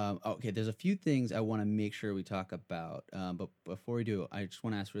 Okay, there's a few things I want to make sure we talk about, but before we do, I just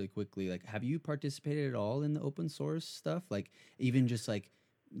want to ask really quickly, like, have you participated at all in the open source stuff? Like, even just like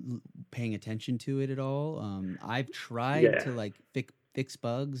paying attention to it at all? I've tried Yeah. to like fix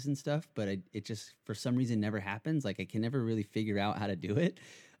bugs and stuff, but it just for some reason never happens. Like, I can never really figure out how to do it.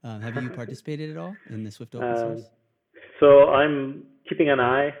 Have you participated at all in the Swift open um, source? so I'm keeping an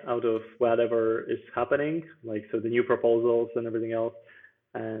eye out of whatever is happening, like so the new proposals and everything else.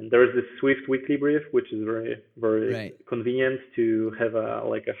 And there is this Swift weekly brief, which is very, very Right. convenient to have a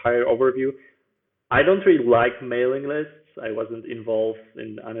like a higher overview. I don't really like mailing lists. I wasn't involved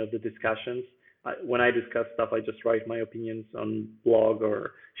in any of the discussions. When I discuss stuff, I just write my opinions on blog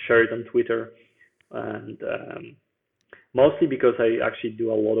or share it on Twitter. And mostly because I actually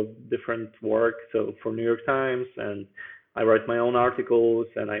do a lot of different work. So for New York Times, and I write my own articles,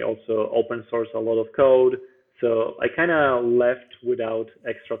 and I also open source a lot of code. So I kind of left without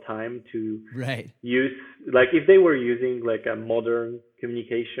extra time to Right. use, like if they were using like a modern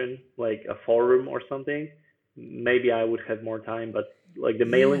communication, like a forum or something, maybe I would have more time. But like the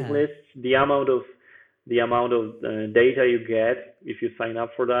mailing Yeah. lists, the amount of data you get if you sign up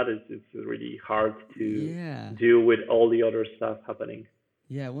for that, it's really hard to Yeah. do with all the other stuff happening.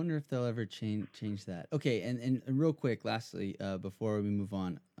 Yeah, I wonder if they'll ever change that. Okay, and real quick, lastly, before we move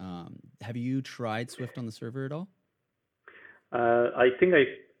on, have you tried Swift on the server at all? I think I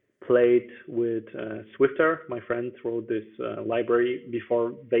played with Swifter. My friend wrote this library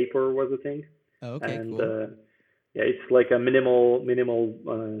before Vapor was a thing, Oh, okay, and cool. yeah, it's like a minimal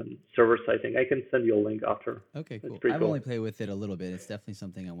server side thing. I can send you a link after. Okay, It's cool. pretty I've only cool. played with it a little bit. It's definitely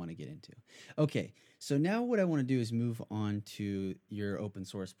something I want to get into. Okay, so now what I want to do is move on to your open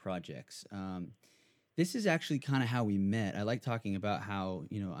source projects. This is actually kind of how we met. I like talking about how,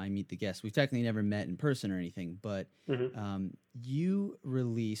 I meet the guests. We've technically never met in person or anything, but Hmm. you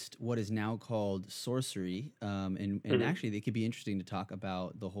released what is now called Sorcery. And Hmm. actually, it could be interesting to talk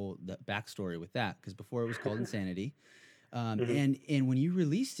about the backstory with that, because before it was called Insanity. Hmm. And when you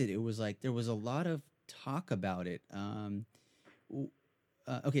released it, it was like there was a lot of talk about it.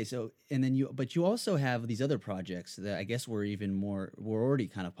 Okay, so and then but you also have these other projects that I guess were already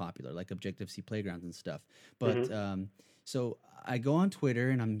kind of popular, like Objective C playgrounds and stuff. But Hmm. so I go on Twitter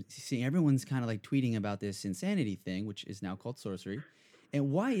and I'm seeing everyone's kind of like tweeting about this Insanity thing, which is now called Sorcery.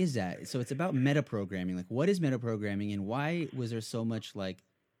 And why is that? So it's about metaprogramming. Like, what is metaprogramming, and why was there so much like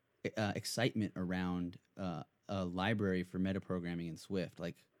excitement around a library for metaprogramming in Swift?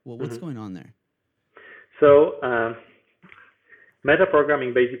 Like, well, what's Hmm. going on there? So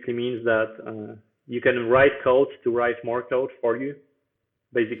metaprogramming basically means that you can write code to write more code for you,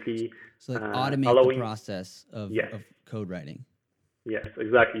 basically So like automate the allowing. process Yes, of code writing. yes,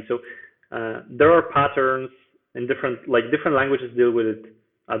 exactly. So there are patterns in different languages deal with it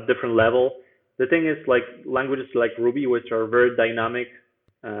at different level. The thing is, like languages like Ruby, which are very dynamic,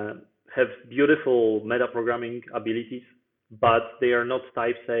 uh, have beautiful metaprogramming abilities, but they are not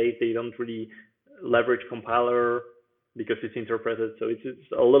type safe. They don't really leverage compiler because it's interpreted. So it's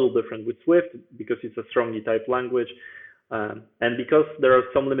a little different with Swift because it's a strongly typed language. And because there are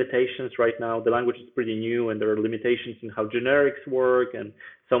some limitations right now, the language is pretty new, and there are limitations in how generics work, and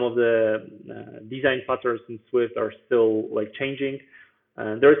some of the design patterns in Swift are still like changing.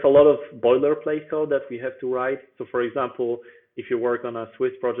 There is a lot of boilerplate code that we have to write. So, for example, if you work on a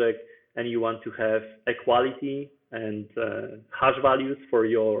Swift project and you want to have equality and hash values for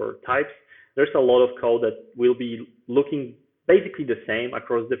your types, there's a lot of code that will be looking basically the same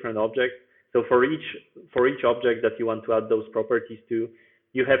across different objects. So for each object that you want to add those properties to,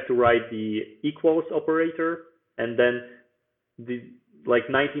 you have to write the equals operator, and then the like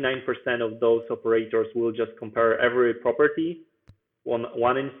 99% of those operators will just compare every property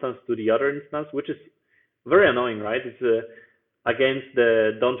one instance to the other instance, which is very annoying, right? It's against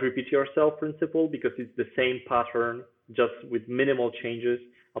the don't repeat yourself principle because it's the same pattern just with minimal changes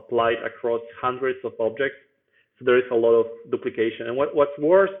applied across hundreds of objects. So there is a lot of duplication. And what's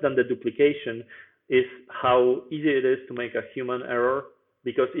worse than the duplication is how easy it is to make a human error,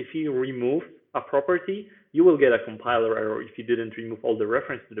 because if you remove a property, you will get a compiler error if you didn't remove all the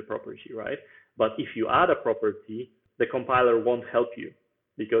reference to the property, right? But if you add a property, the compiler won't help you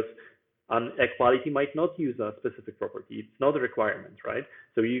because an equality might not use a specific property. It's not a requirement, right?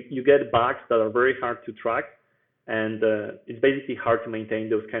 So you get bugs that are very hard to track, and it's basically hard to maintain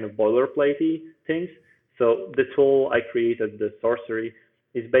those kind of boilerplatey things. So the tool I created, the Sorcery,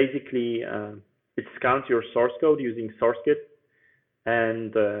 is basically it scans your source code using SourceKit,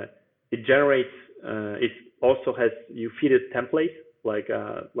 and it generates. It also has you feed it templates like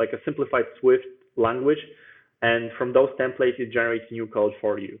a simplified Swift language, and from those templates it generates new code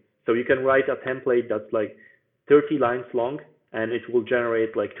for you. So you can write a template that's like 30 lines long, and it will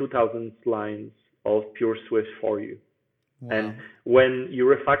generate like 2,000 lines of pure Swift for you. And Wow. when you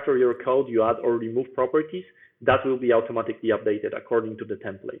refactor your code, you add or remove properties, that will be automatically updated according to the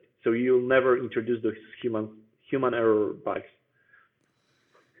template. So you'll never introduce those human error bugs.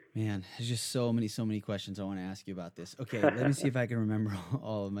 Man, there's just so many questions I want to ask you about this. Okay, let me see if I can remember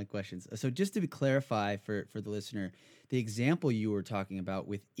all of my questions. So just to clarify for the listener, the example you were talking about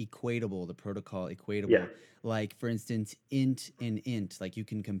with Equatable, the protocol Yeah, Equatable, like for instance, int and int, like you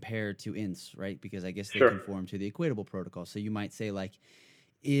can compare two ints, right? Because I guess they sure. conform to the Equatable protocol. So you might say like,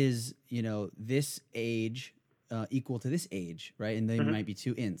 is, this age equal to this age, right? And they Hmm. might be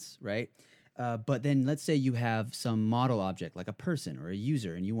two ints, right? But then let's say you have some model object like a person or a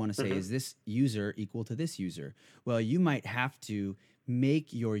user, and you want to say, Hmm. is this user equal to this user? Well, you might have to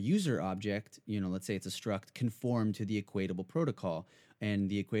make your user object, let's say it's a struct, conform to the Equatable protocol. And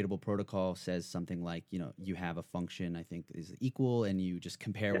the Equatable protocol says something like, you have a function, I think is equal, and you just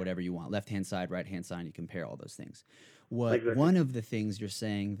compare Yeah, whatever you want, left hand side, right hand side, you compare all those things. What exactly. one of the things you're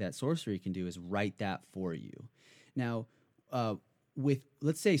saying that Sorcery can do is write that for you. Now, uh, with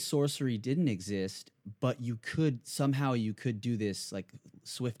let's say Sorcery didn't exist, but you could do this, like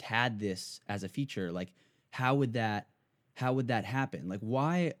Swift had this as a feature, like how would that happen? Like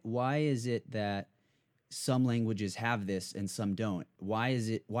why is it that some languages have this and some don't? Why is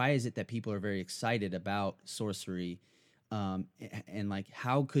it that people are very excited about Sorcery? And like,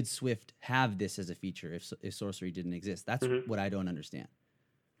 how could Swift have this as a feature if Sorcery didn't exist? That's Hmm. what I don't understand.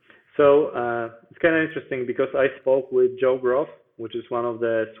 So it's kind of interesting because I spoke with Joe Groff, which is one of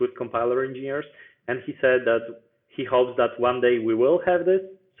the Swift compiler engineers, and he said that he hopes that one day we will have this.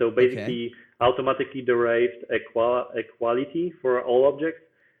 So Okay. basically, automatically derived equality for all objects.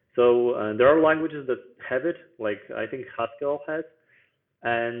 So there are languages that have it, like I think Haskell has,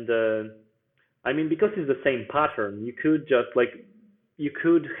 and I mean, because it's the same pattern, you could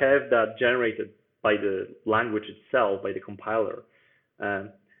have that generated by the language itself, by the compiler. Um,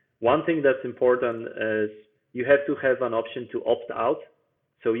 One thing that's important is you have to have an option to opt out.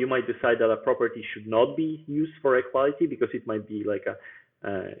 So you might decide that a property should not be used for equality because it might be like a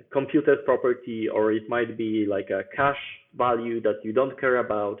computed property, or it might be like a cache value that you don't care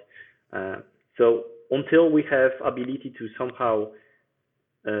about. Uh, so until we have ability to somehow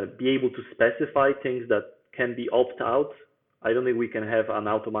be able to specify things that can be opt out, I don't think we can have an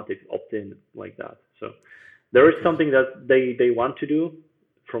automatic opt-in like that. So there is something that they want to do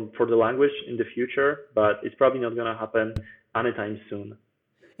for the language in the future, but it's probably not going to happen anytime soon.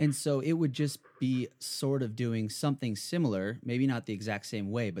 And so it would just be sort of doing something similar, maybe not the exact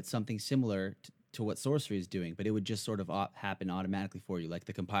same way, but something similar to what Sorcery is doing, but it would just sort of happen automatically for you, like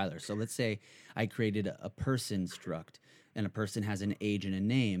the compiler. So let's say I created a person struct, and a person has an age and a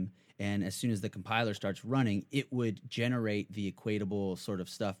name, and as soon as the compiler starts running, it would generate the equatable sort of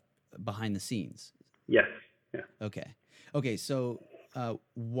stuff behind the scenes. Yes. Yeah. Okay. So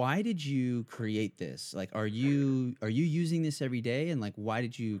why did you create this? Like, are you using this every day? And like, why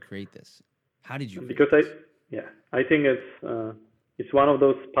did you create this? How did you? Because I think it's one of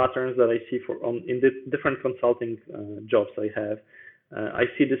those patterns that I see in the different consulting jobs I have. I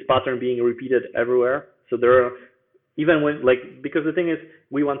see this pattern being repeated everywhere. So there are, even when, like, because the thing is,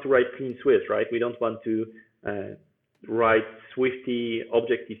 we want to write clean Swift, right? We don't want to write Swifty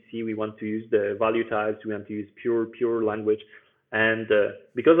Objective-C. We want to use the value types. We want to use pure language. And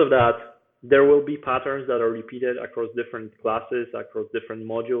because of that, there will be patterns that are repeated across different classes, across different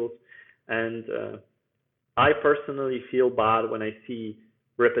modules. And I personally feel bad when I see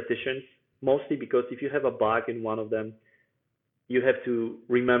repetitions, mostly because if you have a bug in one of them, you have to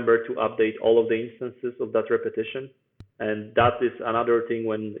remember to update all of the instances of that repetition. And that is another thing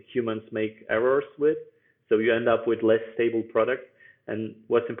when humans make errors with. So you end up with less stable product. And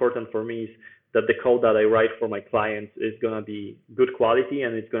what's important for me is that the code that I write for my clients is going to be good quality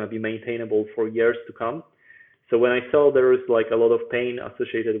and it's going to be maintainable for years to come. So when I saw there is like a lot of pain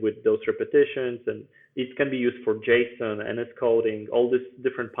associated with those repetitions, and it can be used for JSON, NS coding, all these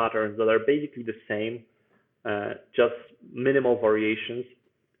different patterns that are basically the same, just minimal variations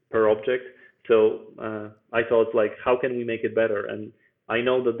per object. So I thought, like, how can we make it better? And I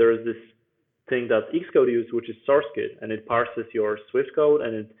know that there is this thing that Xcode uses, which is SourceKit, and it parses your Swift code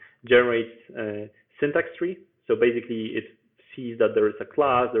and it generates syntax tree. So basically, it sees that there is a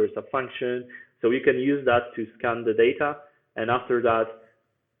class, there is a function. So you can use that to scan the data, and after that,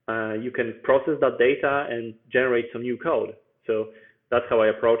 you can process that data and generate some new code. So that's how I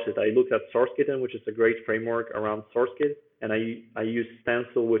approach it. I looked at SourceKitten, which is a great framework around SourceKit, and I use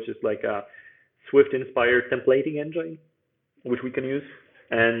Stencil, which is like a Swift-inspired templating engine, which we can use.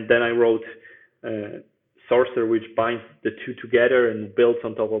 And then I wrote Sorcerer, which binds the two together and builds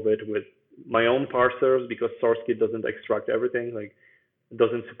on top of it with my own parsers, because SourceKit doesn't extract everything, like it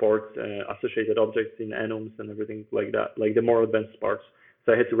doesn't support associated objects in enums and everything like that, like the more advanced parts.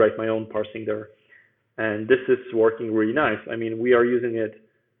 So I had to write my own parsing there. And this is working really nice. I mean, we are using it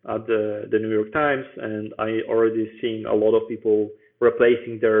at the New York Times, and I already seeing a lot of people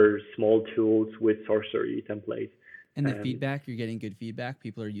replacing their small tools with Sorcery templates. And the feedback, you're getting good feedback?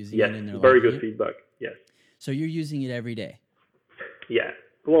 People are using it and they're very good feedback, yes. So you're using it every day? Yeah.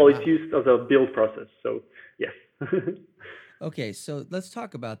 Well, it's used as a build process, so yes. Okay, so let's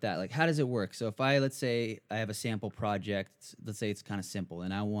talk about that. Like, how does it work? So if let's say I have a sample project, let's say it's kind of simple,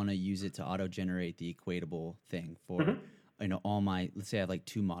 and I want to use it to auto-generate the equatable thing for, all my, let's say I have like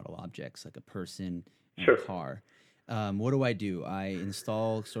 2 model objects, like a person and a car. What do? I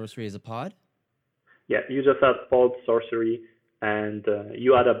install Sorcery as a pod? Yeah, you just add pod Sorcery, and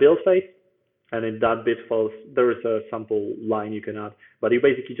you add a build phase, and in that bit files, there is a sample line you can add, but you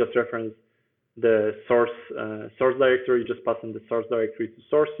basically just reference the source directory. You just pass in the source directory to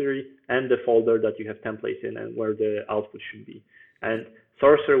Sorcery and the folder that you have templates in and where the output should be. And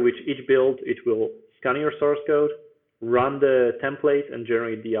Sorcerer, with each build, it will scan your source code, run the template, and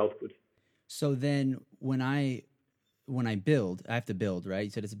generate the output. So then when I build, I have to build, right? You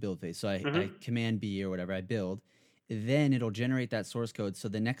said it's a build phase. So I command B or whatever, I build. Then it'll generate that source code. So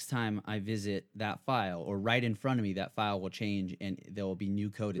the next time I visit that file, or right in front of me, that file will change and there will be new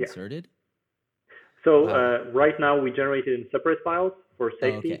code inserted? So right now we generate it in separate files for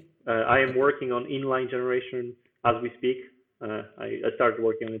safety. I am working on inline generation as we speak. I started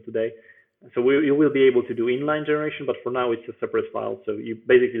working on it today. So you will be able to do inline generation, but for now it's a separate file. So you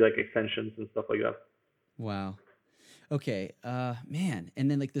basically like extensions and stuff like that. Wow. Okay. Man. And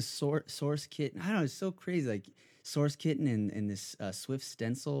then like the source kitten. I don't know. It's so crazy. Like source kitten and this Swift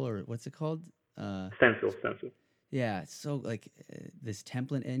stencil, or what's it called? Stencil. Yeah. It's so like this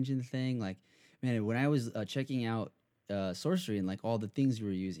template engine thing. Like, man, when I was checking out Sorcery and like all the things we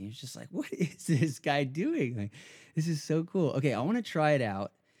were using, it's just like, what is this guy doing? Like, this is so cool. Okay, I want to try it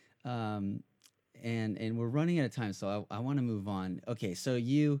out. And we're running out of time, so I want to move on. Okay, so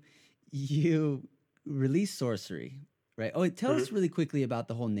you release Sorcery, right? Oh, tell us really quickly about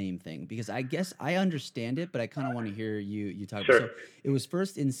the whole name thing, because I guess I understand it, but I kind of want to hear you talk. Sure. So it was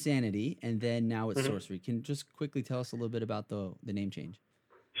first Insanity, and then now it's Mm-hmm. Sorcery. Can you just quickly tell us a little bit about the name change?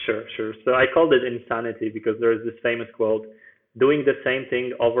 Sure. So I called it insanity because there is this famous quote: "Doing the same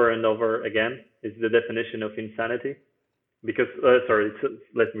thing over and over again is the definition of insanity." Because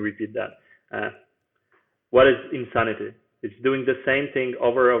let me repeat that. What is insanity? It's doing the same thing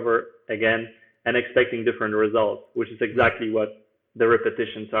over and over again and expecting different results, which is exactly what the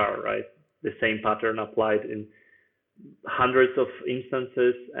repetitions are, right? The same pattern applied in hundreds of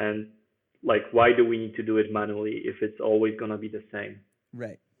instances, and like, why do we need to do it manually if it's always going to be the same?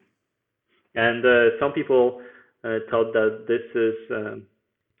 Right. And some people thought that this is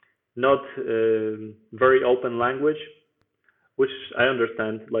not very open language, which I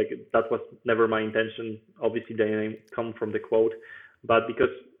understand. Like, that was never my intention. Obviously, the name come from the quote, but because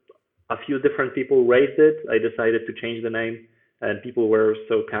a few different people raised it, I decided to change the name, and people were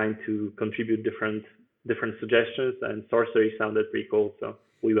so kind to contribute different suggestions, and Sorcery sounded pretty cool, so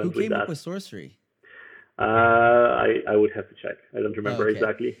we went Who with came that. up with Sorcery? I would have to check. I don't remember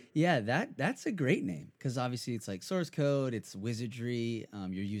exactly. Yeah, that's a great name, because obviously it's like source code, it's wizardry.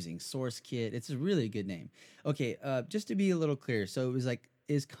 You're using SourceKit. It's a really good name. Okay, just to be a little clear, so it was like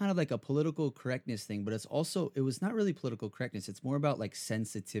is kind of like a political correctness thing, but it was not really political correctness. It's more about like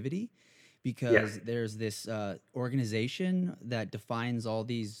sensitivity, because there's this organization that defines all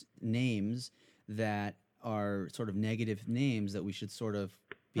these names that are sort of negative names that we should sort of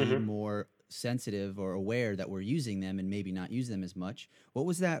be more sensitive or aware that we're using them and maybe not use them as much. What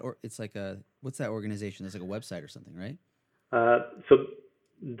was that? Or it's like what's that organization? It's like a website or something, right? So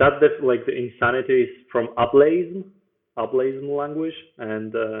that's like the insanity is from Ableism language,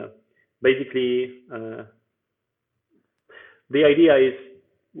 and basically the idea is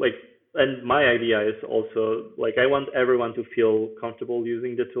like, and my idea is also like, I want everyone to feel comfortable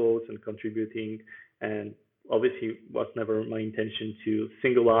using the tools and contributing, and obviously was never my intention to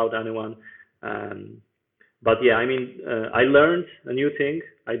single out anyone. But yeah, I mean, I learned a new thing.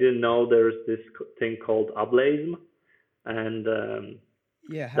 I didn't know there's this thing called Ableism, and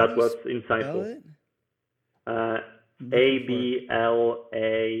that was insightful. Ablaise.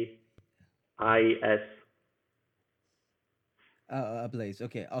 Ablaze.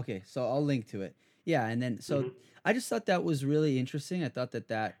 Okay. So I'll link to it. Yeah, and then I just thought that was really interesting. I thought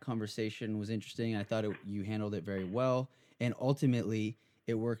that conversation was interesting. I thought you handled it very well, and ultimately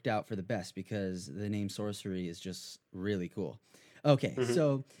it worked out for the best, because the name Sorcery is just really cool. Okay,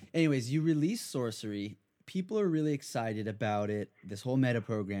 so anyways, you released Sorcery. People are really excited about it. This whole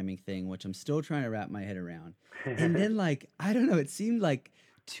metaprogramming thing, which I'm still trying to wrap my head around. And then, like, I don't know, it seemed like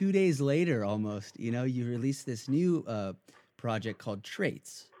 2 days later, almost, you released this new project called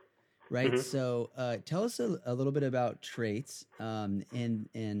Traits, right? So tell us a little bit about Traits, and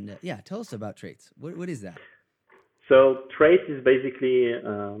tell us about Traits. What is that? So Traits is basically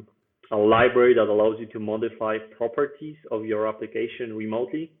a library that allows you to modify properties of your application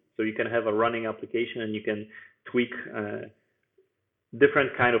remotely. So you can have a running application and you can tweak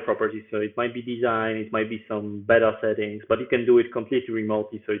different kind of properties. So it might be design, it might be some beta settings, but you can do it completely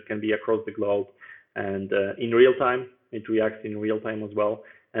remotely. So it can be across the globe and in real time. It reacts in real time as well.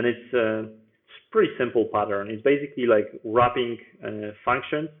 And it's a pretty simple pattern. It's basically like wrapping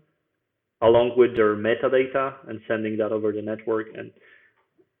functions along with their metadata and sending that over the network. And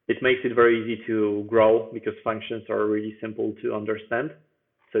it makes it very easy to grow because functions are really simple to understand.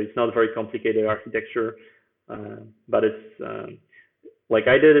 So it's not a very complicated architecture, but it's like,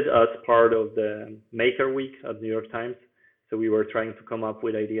 I did it as part of the Maker Week at New York Times. So we were trying to come up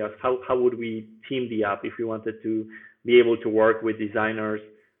with ideas. How would we team the app if we wanted to be able to work with designers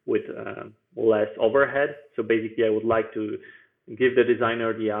with less overhead? So basically, I would like to give the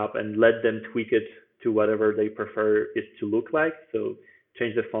designer the app and let them tweak it to whatever they prefer it to look like. So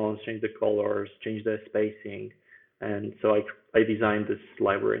change the fonts, change the colors, change the spacing. And so I designed this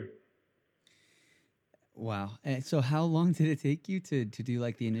library. Wow. And so how long did it take you to do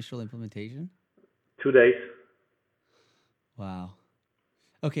like the initial implementation? 2 days. Wow.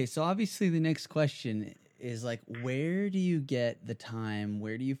 Okay, so obviously the next question is like, where do you get the time?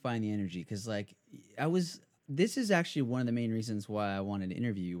 Where do you find the energy? Because like, I was. This is actually one of the main reasons why I wanted to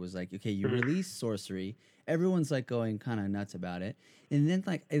interview you. Was like, okay, you Mhm. release Sorcery, everyone's like going kind of nuts about it, and then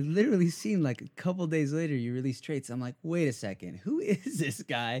like it literally seemed like a couple days later you release Traits. I'm like, wait a second, who is this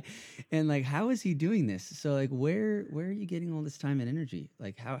guy, and like, how is he doing this? So like, where are you getting all this time and energy?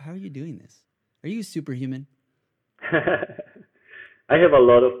 Like, how are you doing this? Are you a superhuman? I have a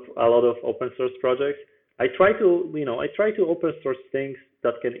lot of open source projects. I try to open source things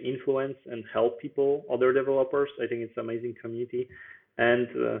that can influence and help people, other developers. I think it's an amazing community, and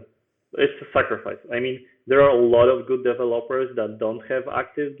it's a sacrifice. I mean, there are a lot of good developers that don't have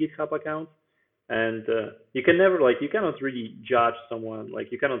active GitHub accounts, and you can never like you cannot really judge someone.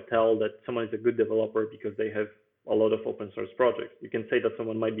 Like you cannot tell that someone is a good developer because they have a lot of open source projects. You can say that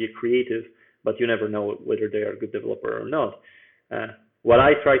someone might be a creative, but you never know whether they are a good developer or not. Uh, what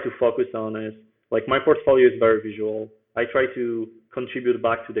I try to focus on is like my portfolio is very visual. I try to contribute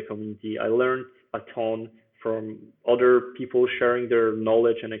back to the community. I learned a ton from other people sharing their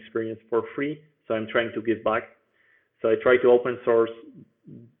knowledge and experience for free. So I'm trying to give back. So I try to open source.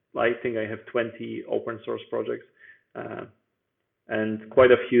 I think I have 20 open source projects, uh, and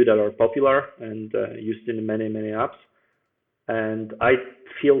quite a few that are popular and used in many apps. And I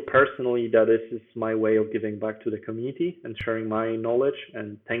feel personally that this is my way of giving back to the community and sharing my knowledge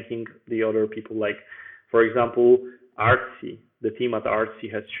and thanking the other people. Like, for example, Artsy, the team at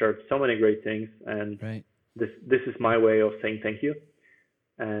Artsy has shared so many great things, and Right. this is my way of saying thank you.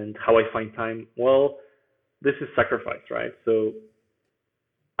 And how I find time, well, this is sacrifice, right? So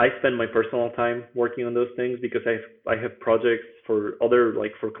I spend my personal time working on those things because I have projects for other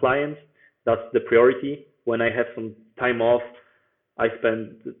like for clients. That's the priority. When I have some time off, I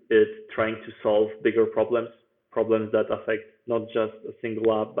spend it trying to solve bigger problems that affect not just a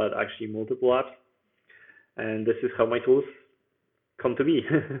single app but actually multiple apps. And this is how my tools come to be.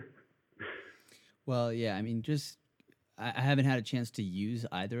 Well, yeah, I mean, just I haven't had a chance to use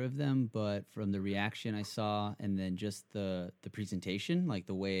either of them, but from the reaction I saw, and then just the presentation, like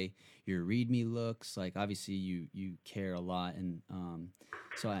the way your README looks, like obviously you care a lot, and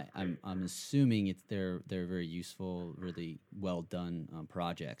so I'm assuming they're very useful, really well done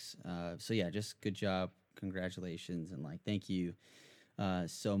projects. So yeah, just good job, congratulations, and like thank you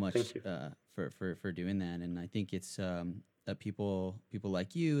so much Thank you. for doing that. And I think it's people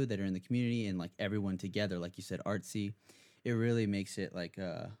like you that are in the community and like everyone together, like you said, Artsy, it really makes it like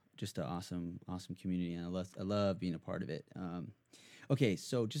just an awesome community, and I love being a part of it. Okay,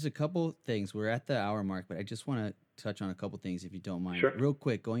 so just a couple things. We're at the hour mark, but I just want to touch on a couple things if you don't mind, Sure. real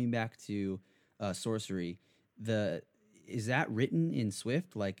quick. Going back to Sorcery, the is that written in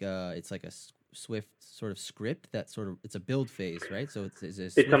Swift? Like it's like a Swift sort of script that sort of it's a build phase, right? So it's is it a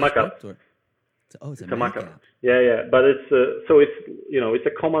It's a Swift markup. script or it's a It's a Mac markup. app. Yeah. But it's so it's it's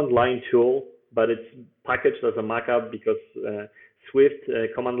a command line tool, but it's packaged as a markup because Swift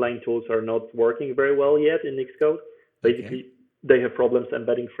command line tools are not working very well yet in Xcode. Okay, Basically, they have problems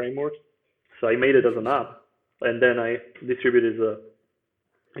embedding frameworks. So I made it as an interesting. app, and then I distributed it as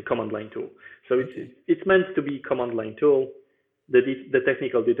a command line tool. So Okay, it's meant to be command line tool. The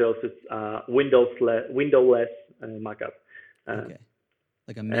technical details is windowless markup. Uh, okay,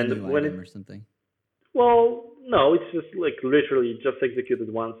 like a and menu when item it or something. well, no, it's just like literally just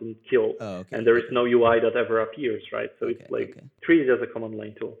executed once and kill, Oh, and okay, there is okay, no UI that ever appears, right? So it's okay, like okay. treated as a command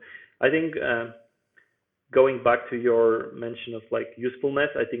line tool. I think going back to your mention of like usefulness,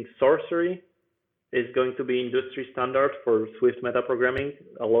 I think Sorcery is going to be industry standard for Swift metaprogramming.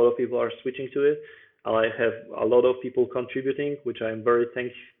 A lot of people are switching to it. I have a lot of people contributing, which I'm very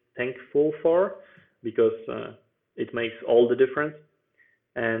thankful for because it makes all the difference.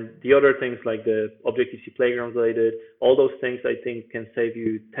 And the other things like the Objective-C playgrounds that I did, all those things I think can save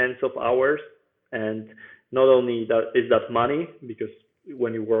you tens of hours. And not only that is that money, because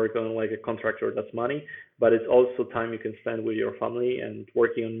when you work on like a contractor, that's money, but it's also time you can spend with your family and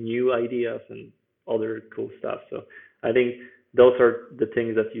working on new ideas and other cool stuff. So I think those are the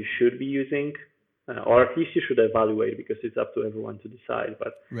things that you should be using, or at least you should evaluate because it's up to everyone to decide.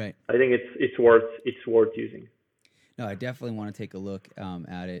 But Right. I think it's worth using. No, I definitely want to take a look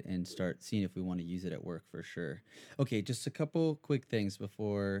at it and start seeing if we want to use it at work for sure. Okay, just a couple quick things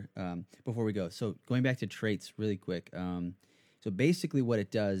before we go. So going back to traits really quick. So basically, what it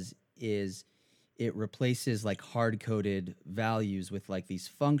does is it replaces like hard coded values with like these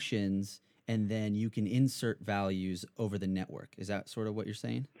functions, and then you can insert values over the network. Is that sort of what you're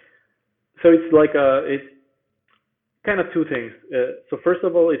saying? So it's kind of two things. So first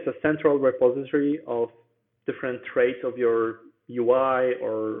of all, it's a central repository of different traits of your UI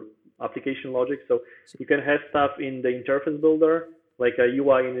or application logic. So you can have stuff in the interface builder, like a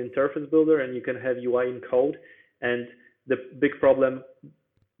UI in interface builder, and you can have UI in code. And the big problem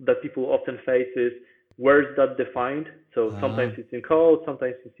that people often face is, where is that defined? So sometimes it's in code,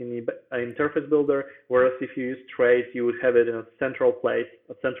 sometimes it's in an interface builder. Whereas if you use trace, you would have it in a central place,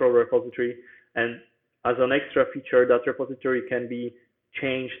 a central repository. And as an extra feature, that repository can be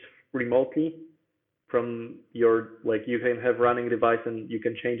changed remotely from your, like, you can have running device and you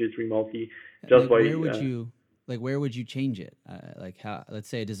can change it remotely just by. Where would you change it? Like, how? Let's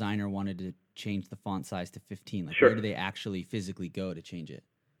say a designer wanted to change the font size to 15. Like, Sure. Where do they actually physically go to change it?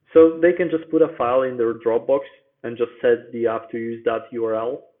 So they can just put a file in their Dropbox and just set the app to use that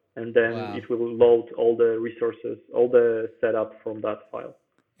URL, and then it will load all the resources, all the setup from that file.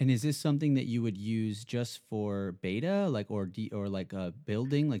 And is this something that you would use just for beta, like, or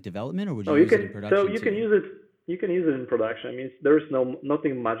building, like development, or would you use it in production? So you can use it. You can use it in production. I mean, there's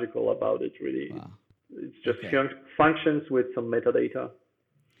nothing magical about it, really. Wow. It's just functions with some metadata.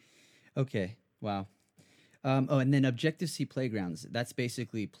 Okay. Wow. And then Objective-C Playgrounds. That's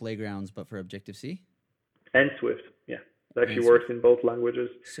basically Playgrounds, but for Objective-C? And Swift, yeah. It actually works in both languages.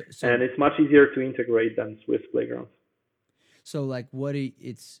 And it's much easier to integrate than Swift Playgrounds. So, like,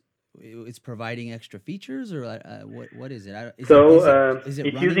 it's providing extra features, or what is it?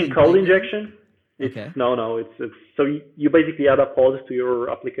 It's using code injection. No. It's so you basically add a pod to your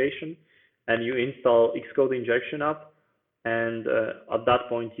application, and you install Xcode injection app. And at that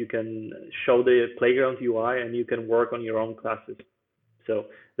point, you can show the Playground UI, and you can work on your own classes. So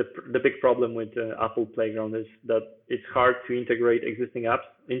the big problem with Apple Playground is that it's hard to integrate existing apps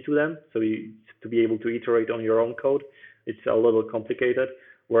into them. So to be able to iterate on your own code, it's a little complicated.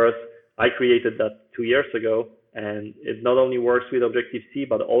 Whereas I created that 2 years ago, and it not only works with Objective-C,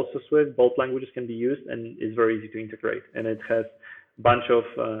 but also Swift. Both languages can be used, and it's very easy to integrate. And it has bunch of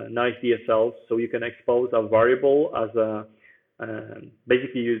nice DSLs, so you can expose a variable as a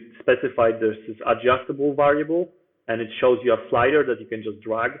basically you specify this adjustable variable, and it shows you a slider that you can just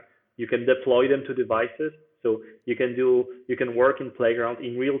drag. You can deploy them to devices, so you can work in Playground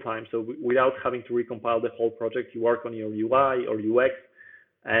in real time. So without having to recompile the whole project, you work on your UI or UX,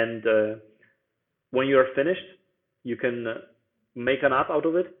 and when you are finished, you can make an app out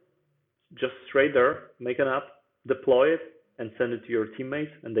of it, just straight there, make an app, deploy it, and send it to your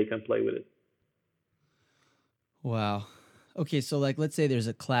teammates, and they can play with it. Wow. Okay, so like, let's say there's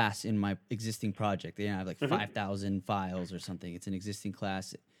a class in my existing project. They have like 5,000 files or something. It's an existing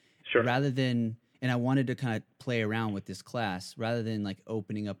class. Sure. And I wanted to kind of play around with this class, rather than like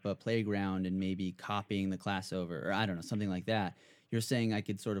opening up a Playground and maybe copying the class over, or I don't know, something like that. You're saying I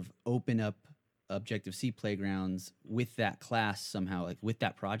could sort of open up Objective-C Playgrounds with that class somehow, like with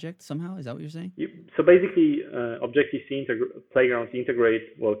that project somehow? Is that what you're saying? So basically, Objective-C Playgrounds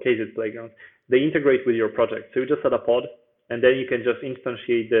integrate, K-Zip Playgrounds, they integrate with your project. So you just add a pod, and then you can just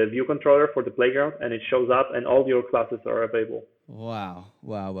instantiate the view controller for the Playground, and it shows up, and all your classes are available. Wow.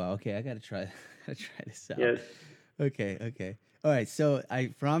 Okay, I gotta try this out. Yes. Okay. All right, so I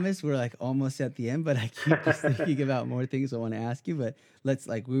promise we're like almost at the end, but I keep just thinking about more things I want to ask you. But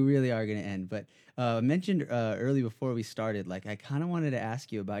we really are going to end. But I mentioned early before we started, like, I kind of wanted to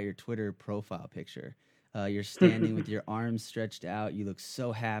ask you about your Twitter profile picture. You're standing with your arms stretched out. You look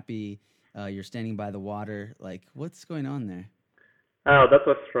so happy. You're standing by the water. Like, what's going on there? Oh, that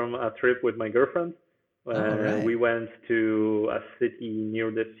was from a trip with my girlfriend. Right. We went to a city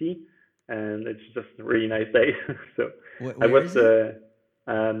near the sea, and it's just a really nice day. So I was,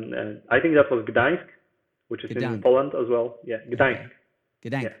 I think that was Gdańsk, which is in Poland as well. Yeah, Gdańsk.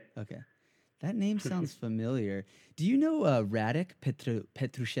 Gdańsk. Yeah. Okay. That name sounds familiar. Do you know Radek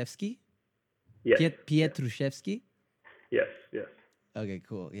Petruszewski? Yes. Pietruszewski? Yes. Okay,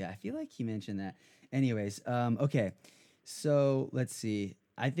 cool. Yeah, I feel like he mentioned that. Anyways, okay. So let's see.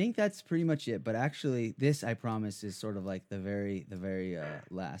 I think that's pretty much it. But actually, this, I promise, is sort of like the very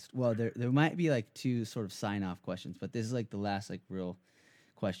last. Well, there might be like two sort of sign-off questions, but this is like the last like real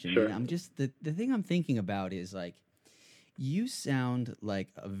question. Sure. And I'm just the thing I'm thinking about is like, you sound like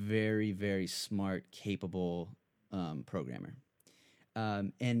a very, very smart, capable programmer,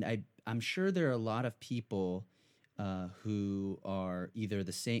 and I'm sure there are a lot of people who are either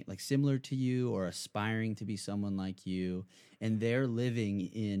the same, like similar to you, or aspiring to be someone like you, and they're living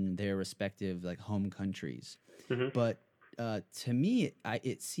in their respective like home countries. Mm-hmm. But to me,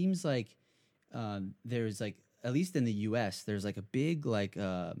 it seems like there's like, at least in the U.S., there's like a big like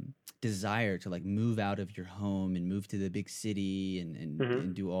desire to like move out of your home and move to the big city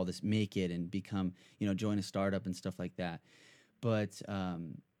and do all this, make it and become, join a startup and stuff like that. But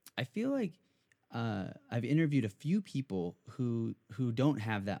I feel like I've interviewed a few people who don't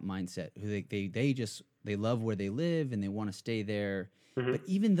have that mindset, who they love where they live and they want to stay there. Hmm. But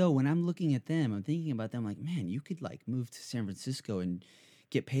even though when I'm looking at them, I'm thinking about them like, man, you could like move to San Francisco and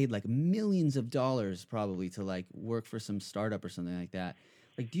get paid like millions of dollars probably to like work for some startup or something like that.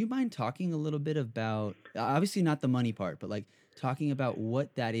 Like, do you mind talking a little bit about, obviously not the money part, but like talking about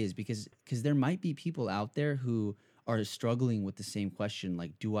what that is? Because there might be people out there who are struggling with the same question,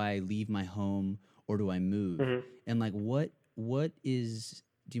 like, do I leave my home or do I move? Hmm. And like, what is,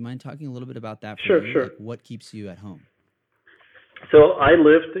 do you mind talking a little bit about that for Sure, you? sure. Like, what keeps you at home? So I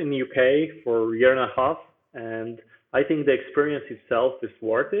lived in UK for a year and a half, and I think the experience itself is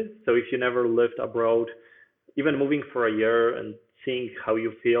worth it. So if you never lived abroad, even moving for a year and seeing how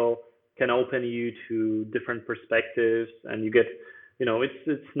you feel can open you to different perspectives, and you get,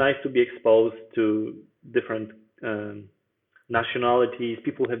 it's nice to be exposed to different nationalities.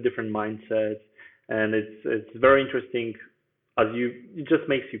 People have different mindsets, and it's very interesting. It just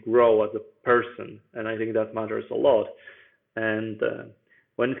makes you grow as a person, and I think that matters a lot. And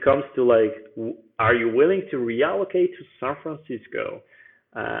when it comes to like, are you willing to reallocate to San Francisco?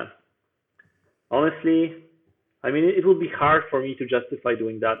 Uh, Honestly, I mean, it would be hard for me to justify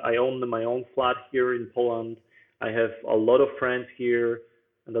doing that. I own my own flat here in Poland. I have a lot of friends here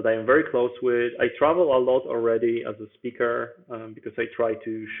that I am very close with. I travel a lot already as a speaker because I try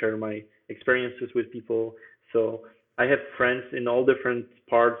to share my experiences with people. So I have friends in all different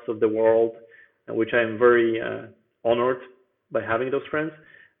parts of the world, which I am very honored by having those friends.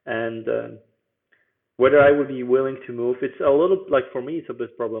 And whether I would be willing to move, it's a little like for me, it's a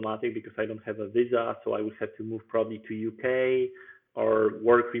bit problematic because I don't have a visa, so I would have to move probably to UK or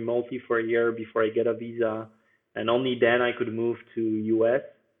work remotely for a year before I get a visa, and only then I could move to US.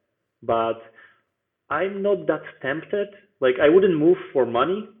 But I'm not that tempted. Like I wouldn't move for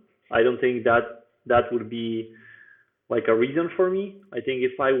money. I don't think that would be like a reason for me. I think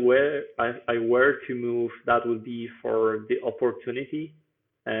if I were to move, that would be for the opportunity.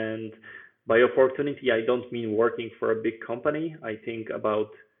 And by opportunity, I don't mean working for a big company. I think about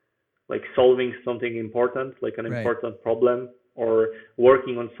like solving something important, like an Right. important problem, or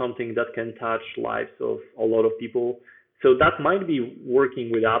working on something that can touch lives of a lot of people. So that might be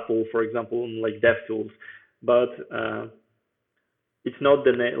working with Apple, for example, on like DevTools, but it's not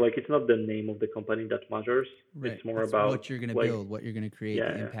the name. Like it's not the name of the company that matters. Right. It's more It's about what you're going to like, build, what you're going to create, the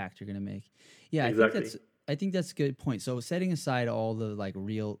yeah, yeah, impact you're going to make. Yeah, exactly. I think that's a good point. So setting aside all the like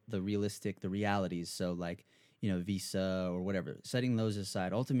the realities. So like, Visa or whatever, setting those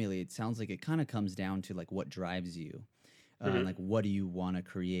aside, ultimately it sounds like it kind of comes down to like what drives you, and Hmm. like what do you want to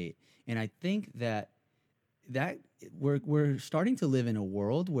create. And I think that we're starting to live in a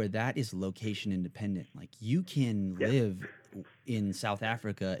world where that is location independent. Like you can Yeah. live in South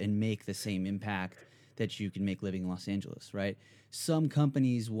Africa and make the same impact that you can make living in Los Angeles, right? Some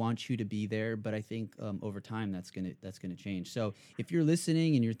companies want you to be there, but I think over time that's gonna change. So if you're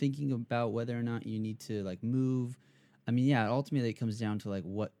listening and you're thinking about whether or not you need to like move, I mean, yeah, ultimately it comes down to like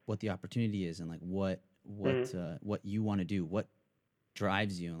what the opportunity is and like Hmm. what you want to do, what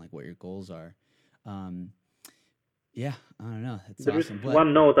drives you, and like what your goals are. Um, yeah, I don't know. That's There is awesome. But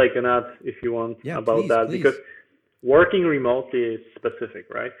one note I can add if you want yeah, about please, that, because please. working remotely is specific,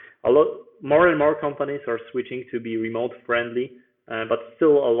 right? A lot more and more companies are switching to be remote friendly, but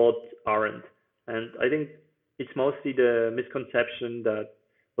still a lot aren't. And I think it's mostly the misconception that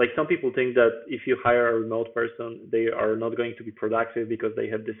like some people think that if you hire a remote person, they are not going to be productive because they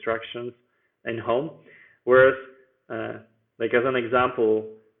have distractions in home. Whereas, uh, like as an example,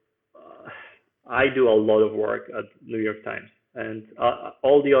 uh, I do a lot of work at New York Times, and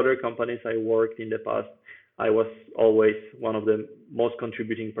all the other companies I worked in the past, I was always one of the most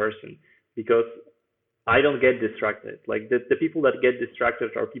contributing person because I don't get distracted. Like the people that get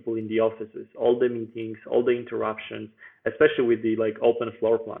distracted are people in the offices, all the meetings, all the interruptions, especially with the like open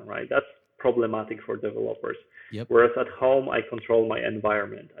floor plan, right? That's problematic for developers. Yep. Whereas at home, I control my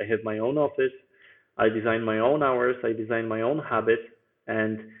environment. I have my own office. I design my own hours. I design my own habits,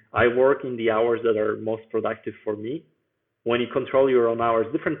 and I work in the hours that are most productive for me. When you control your own hours,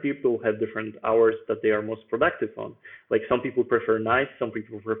 different people have different hours that they are most productive on. Like some people prefer nights, some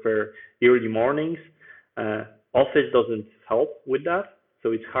people prefer early mornings. Uh, Office doesn't help with that.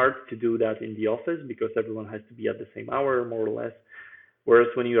 So it's hard to do that in the office because everyone has to be at the same hour, more or less. Whereas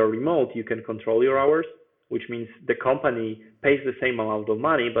when you are remote, you can control your hours, which means the company pays the same amount of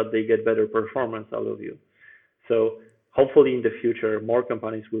money, but they get better performance out of you. So hopefully in the future, more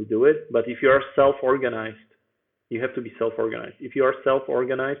companies will do it. But if you are self-organized, you have to be self-organized. If you are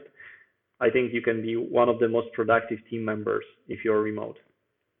self-organized, I think you can be one of the most productive team members if you're remote.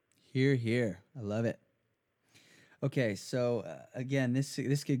 Here, here. I love it. Okay, so again,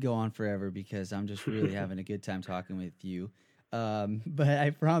 this could go on forever because I'm just really having a good time talking with you. But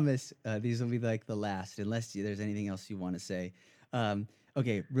I promise these will be like the last, unless there's anything else you want to say.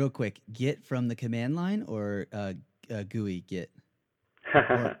 Okay, real quick, Git from the command line or GUI Git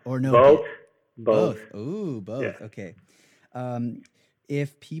or no Both, Git? both. Both. Ooh, Yeah. both. Okay. Um,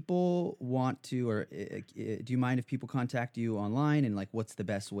 if people want to, or do you mind if people contact you online and like, what's the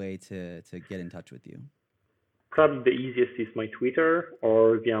best way to get in touch with you? Probably the easiest is my Twitter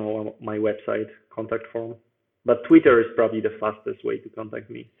or via my website contact form. But Twitter is probably the fastest way to contact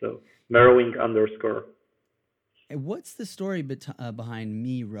me. So Merowing underscore. And what's the story behind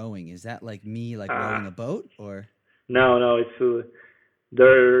me rowing? Is that like me like rowing Ah, a boat or? no, it's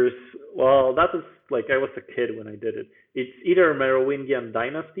there's well, that was like I was a kid when I did it. It's either Merovingian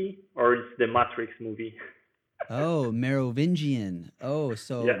Dynasty or it's the Matrix movie. Oh, Merovingian. Oh,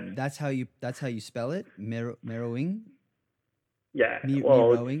 so Yes, that's how you spell it? Merowing? yeah. Me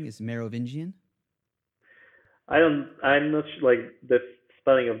Well, it's rowing is Merovingian? I'm not sure, like the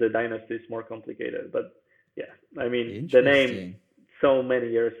spelling of the dynasty is more complicated, but yeah, I mean the name Interesting. so many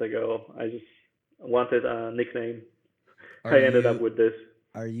years ago, I just wanted a nickname. Are I ended up you with this.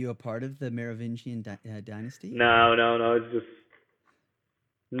 are you a part of the Merovingian dynasty? No, it's just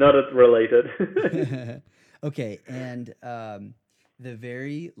not related. Okay, and the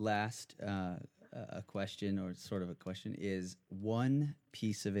very last question, or sort of a question, is one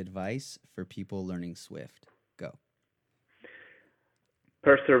piece of advice for people learning Swift. Go.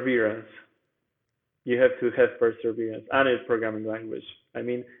 Perseverance. You have to have perseverance, and it's programming language. I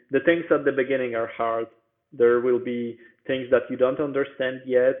mean, the things at the beginning are hard. There will be things that you don't understand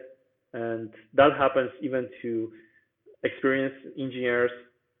yet, and that happens even to experienced engineers.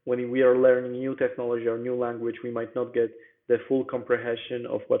 When we are learning new technology or new language, we might not get the full comprehension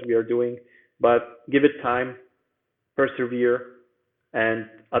of what we are doing, but give it time, persevere, and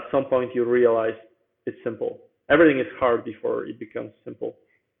at some point you realize it's simple. Everything is hard before it becomes simple.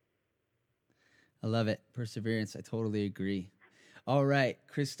 I love it. Perseverance. I totally agree. All right,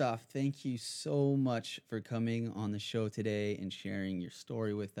 Christoph, thank you so much for coming on the show today and sharing your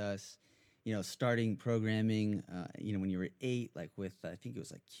story with us. You know, starting programming, when you were 8, like with, I think it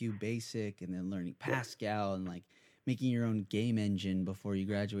was like Q Basic, and then learning Yeah. Pascal and like making your own game engine before you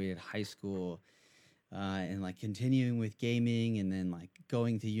graduated high school, and like continuing with gaming, and then like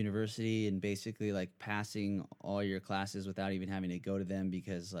going to university and basically like passing all your classes without even having to go to them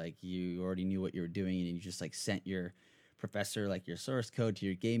because like you already knew what you were doing and you just like sent your professor like your source code to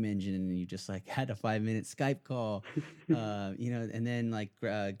your game engine and you just like had a 5-minute Skype call, and then like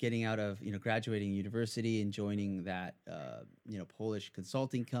getting out of, graduating university and joining that, Polish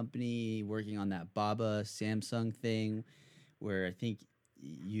consulting company, working on that Baba Samsung thing where I think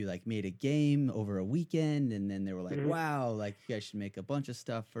you like made a game over a weekend and then they were like, Mhm. wow, like you guys should make a bunch of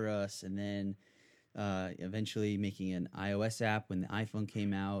stuff for us. And then eventually making an iOS app when the iPhone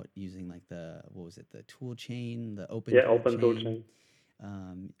came out using like the tool chain, the open Yeah, tool open chain.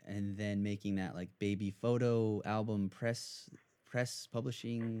 toolchain. And then making that like baby photo album press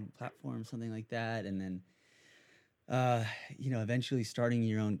publishing platform, something like that. And then eventually starting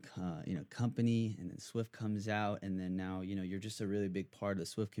your own, company, and then Swift comes out, and then now, you're just a really big part of the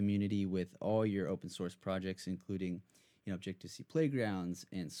Swift community with all your open source projects, including, Objective-C Playgrounds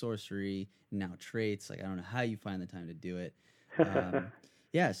and Sorcery, now Traits. Like, I don't know how you find the time to do it.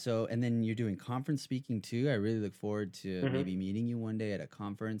 Yeah. So, and then you're doing conference speaking too. I really look forward to Mhm. maybe meeting you one day at a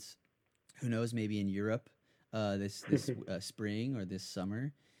conference. Who knows? Maybe in Europe, this spring or this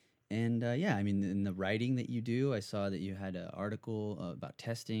summer. And yeah, I mean, in the writing that you do, I saw that you had an article about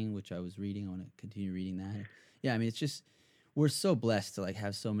testing, which I was reading. I want to continue reading that. Yeah, I mean, it's just we're so blessed to like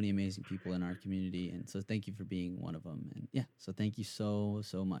have so many amazing people in our community, and so thank you for being one of them. And yeah, so thank you so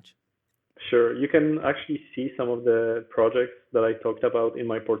much. Sure. You can actually see some of the projects that I talked about in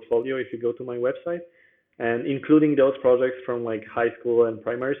my portfolio if you go to my website. And including those projects from like high school and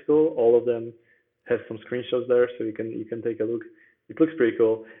primary school, all of them have some screenshots there, so you can take a look. It looks pretty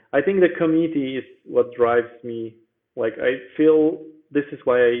cool. I think the community is what drives me. Like I feel this is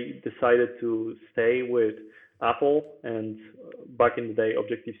why I decided to stay with Apple and back in the day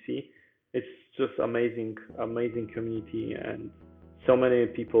Objective C. It's just amazing community and so many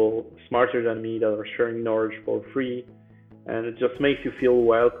people smarter than me that are sharing knowledge for free, and it just makes you feel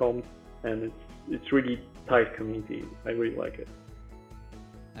welcomed, and it's really tight community. I really like it.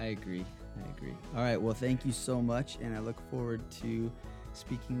 I agree. All right. Well, thank you so much, and I look forward to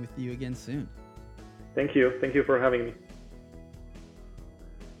speaking with you again soon. Thank you for having me.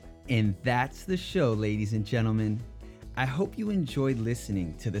 And that's the show, ladies and gentlemen. I hope you enjoyed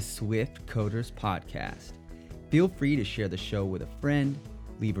listening to the Swift Coders podcast. Feel free to share the show with a friend,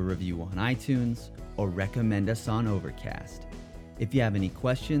 leave a review on iTunes, or recommend us on Overcast. If you have any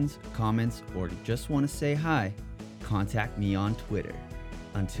questions, comments, or just want to say hi, contact me on Twitter.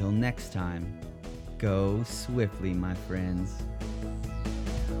 Until next time, go swiftly, my friends.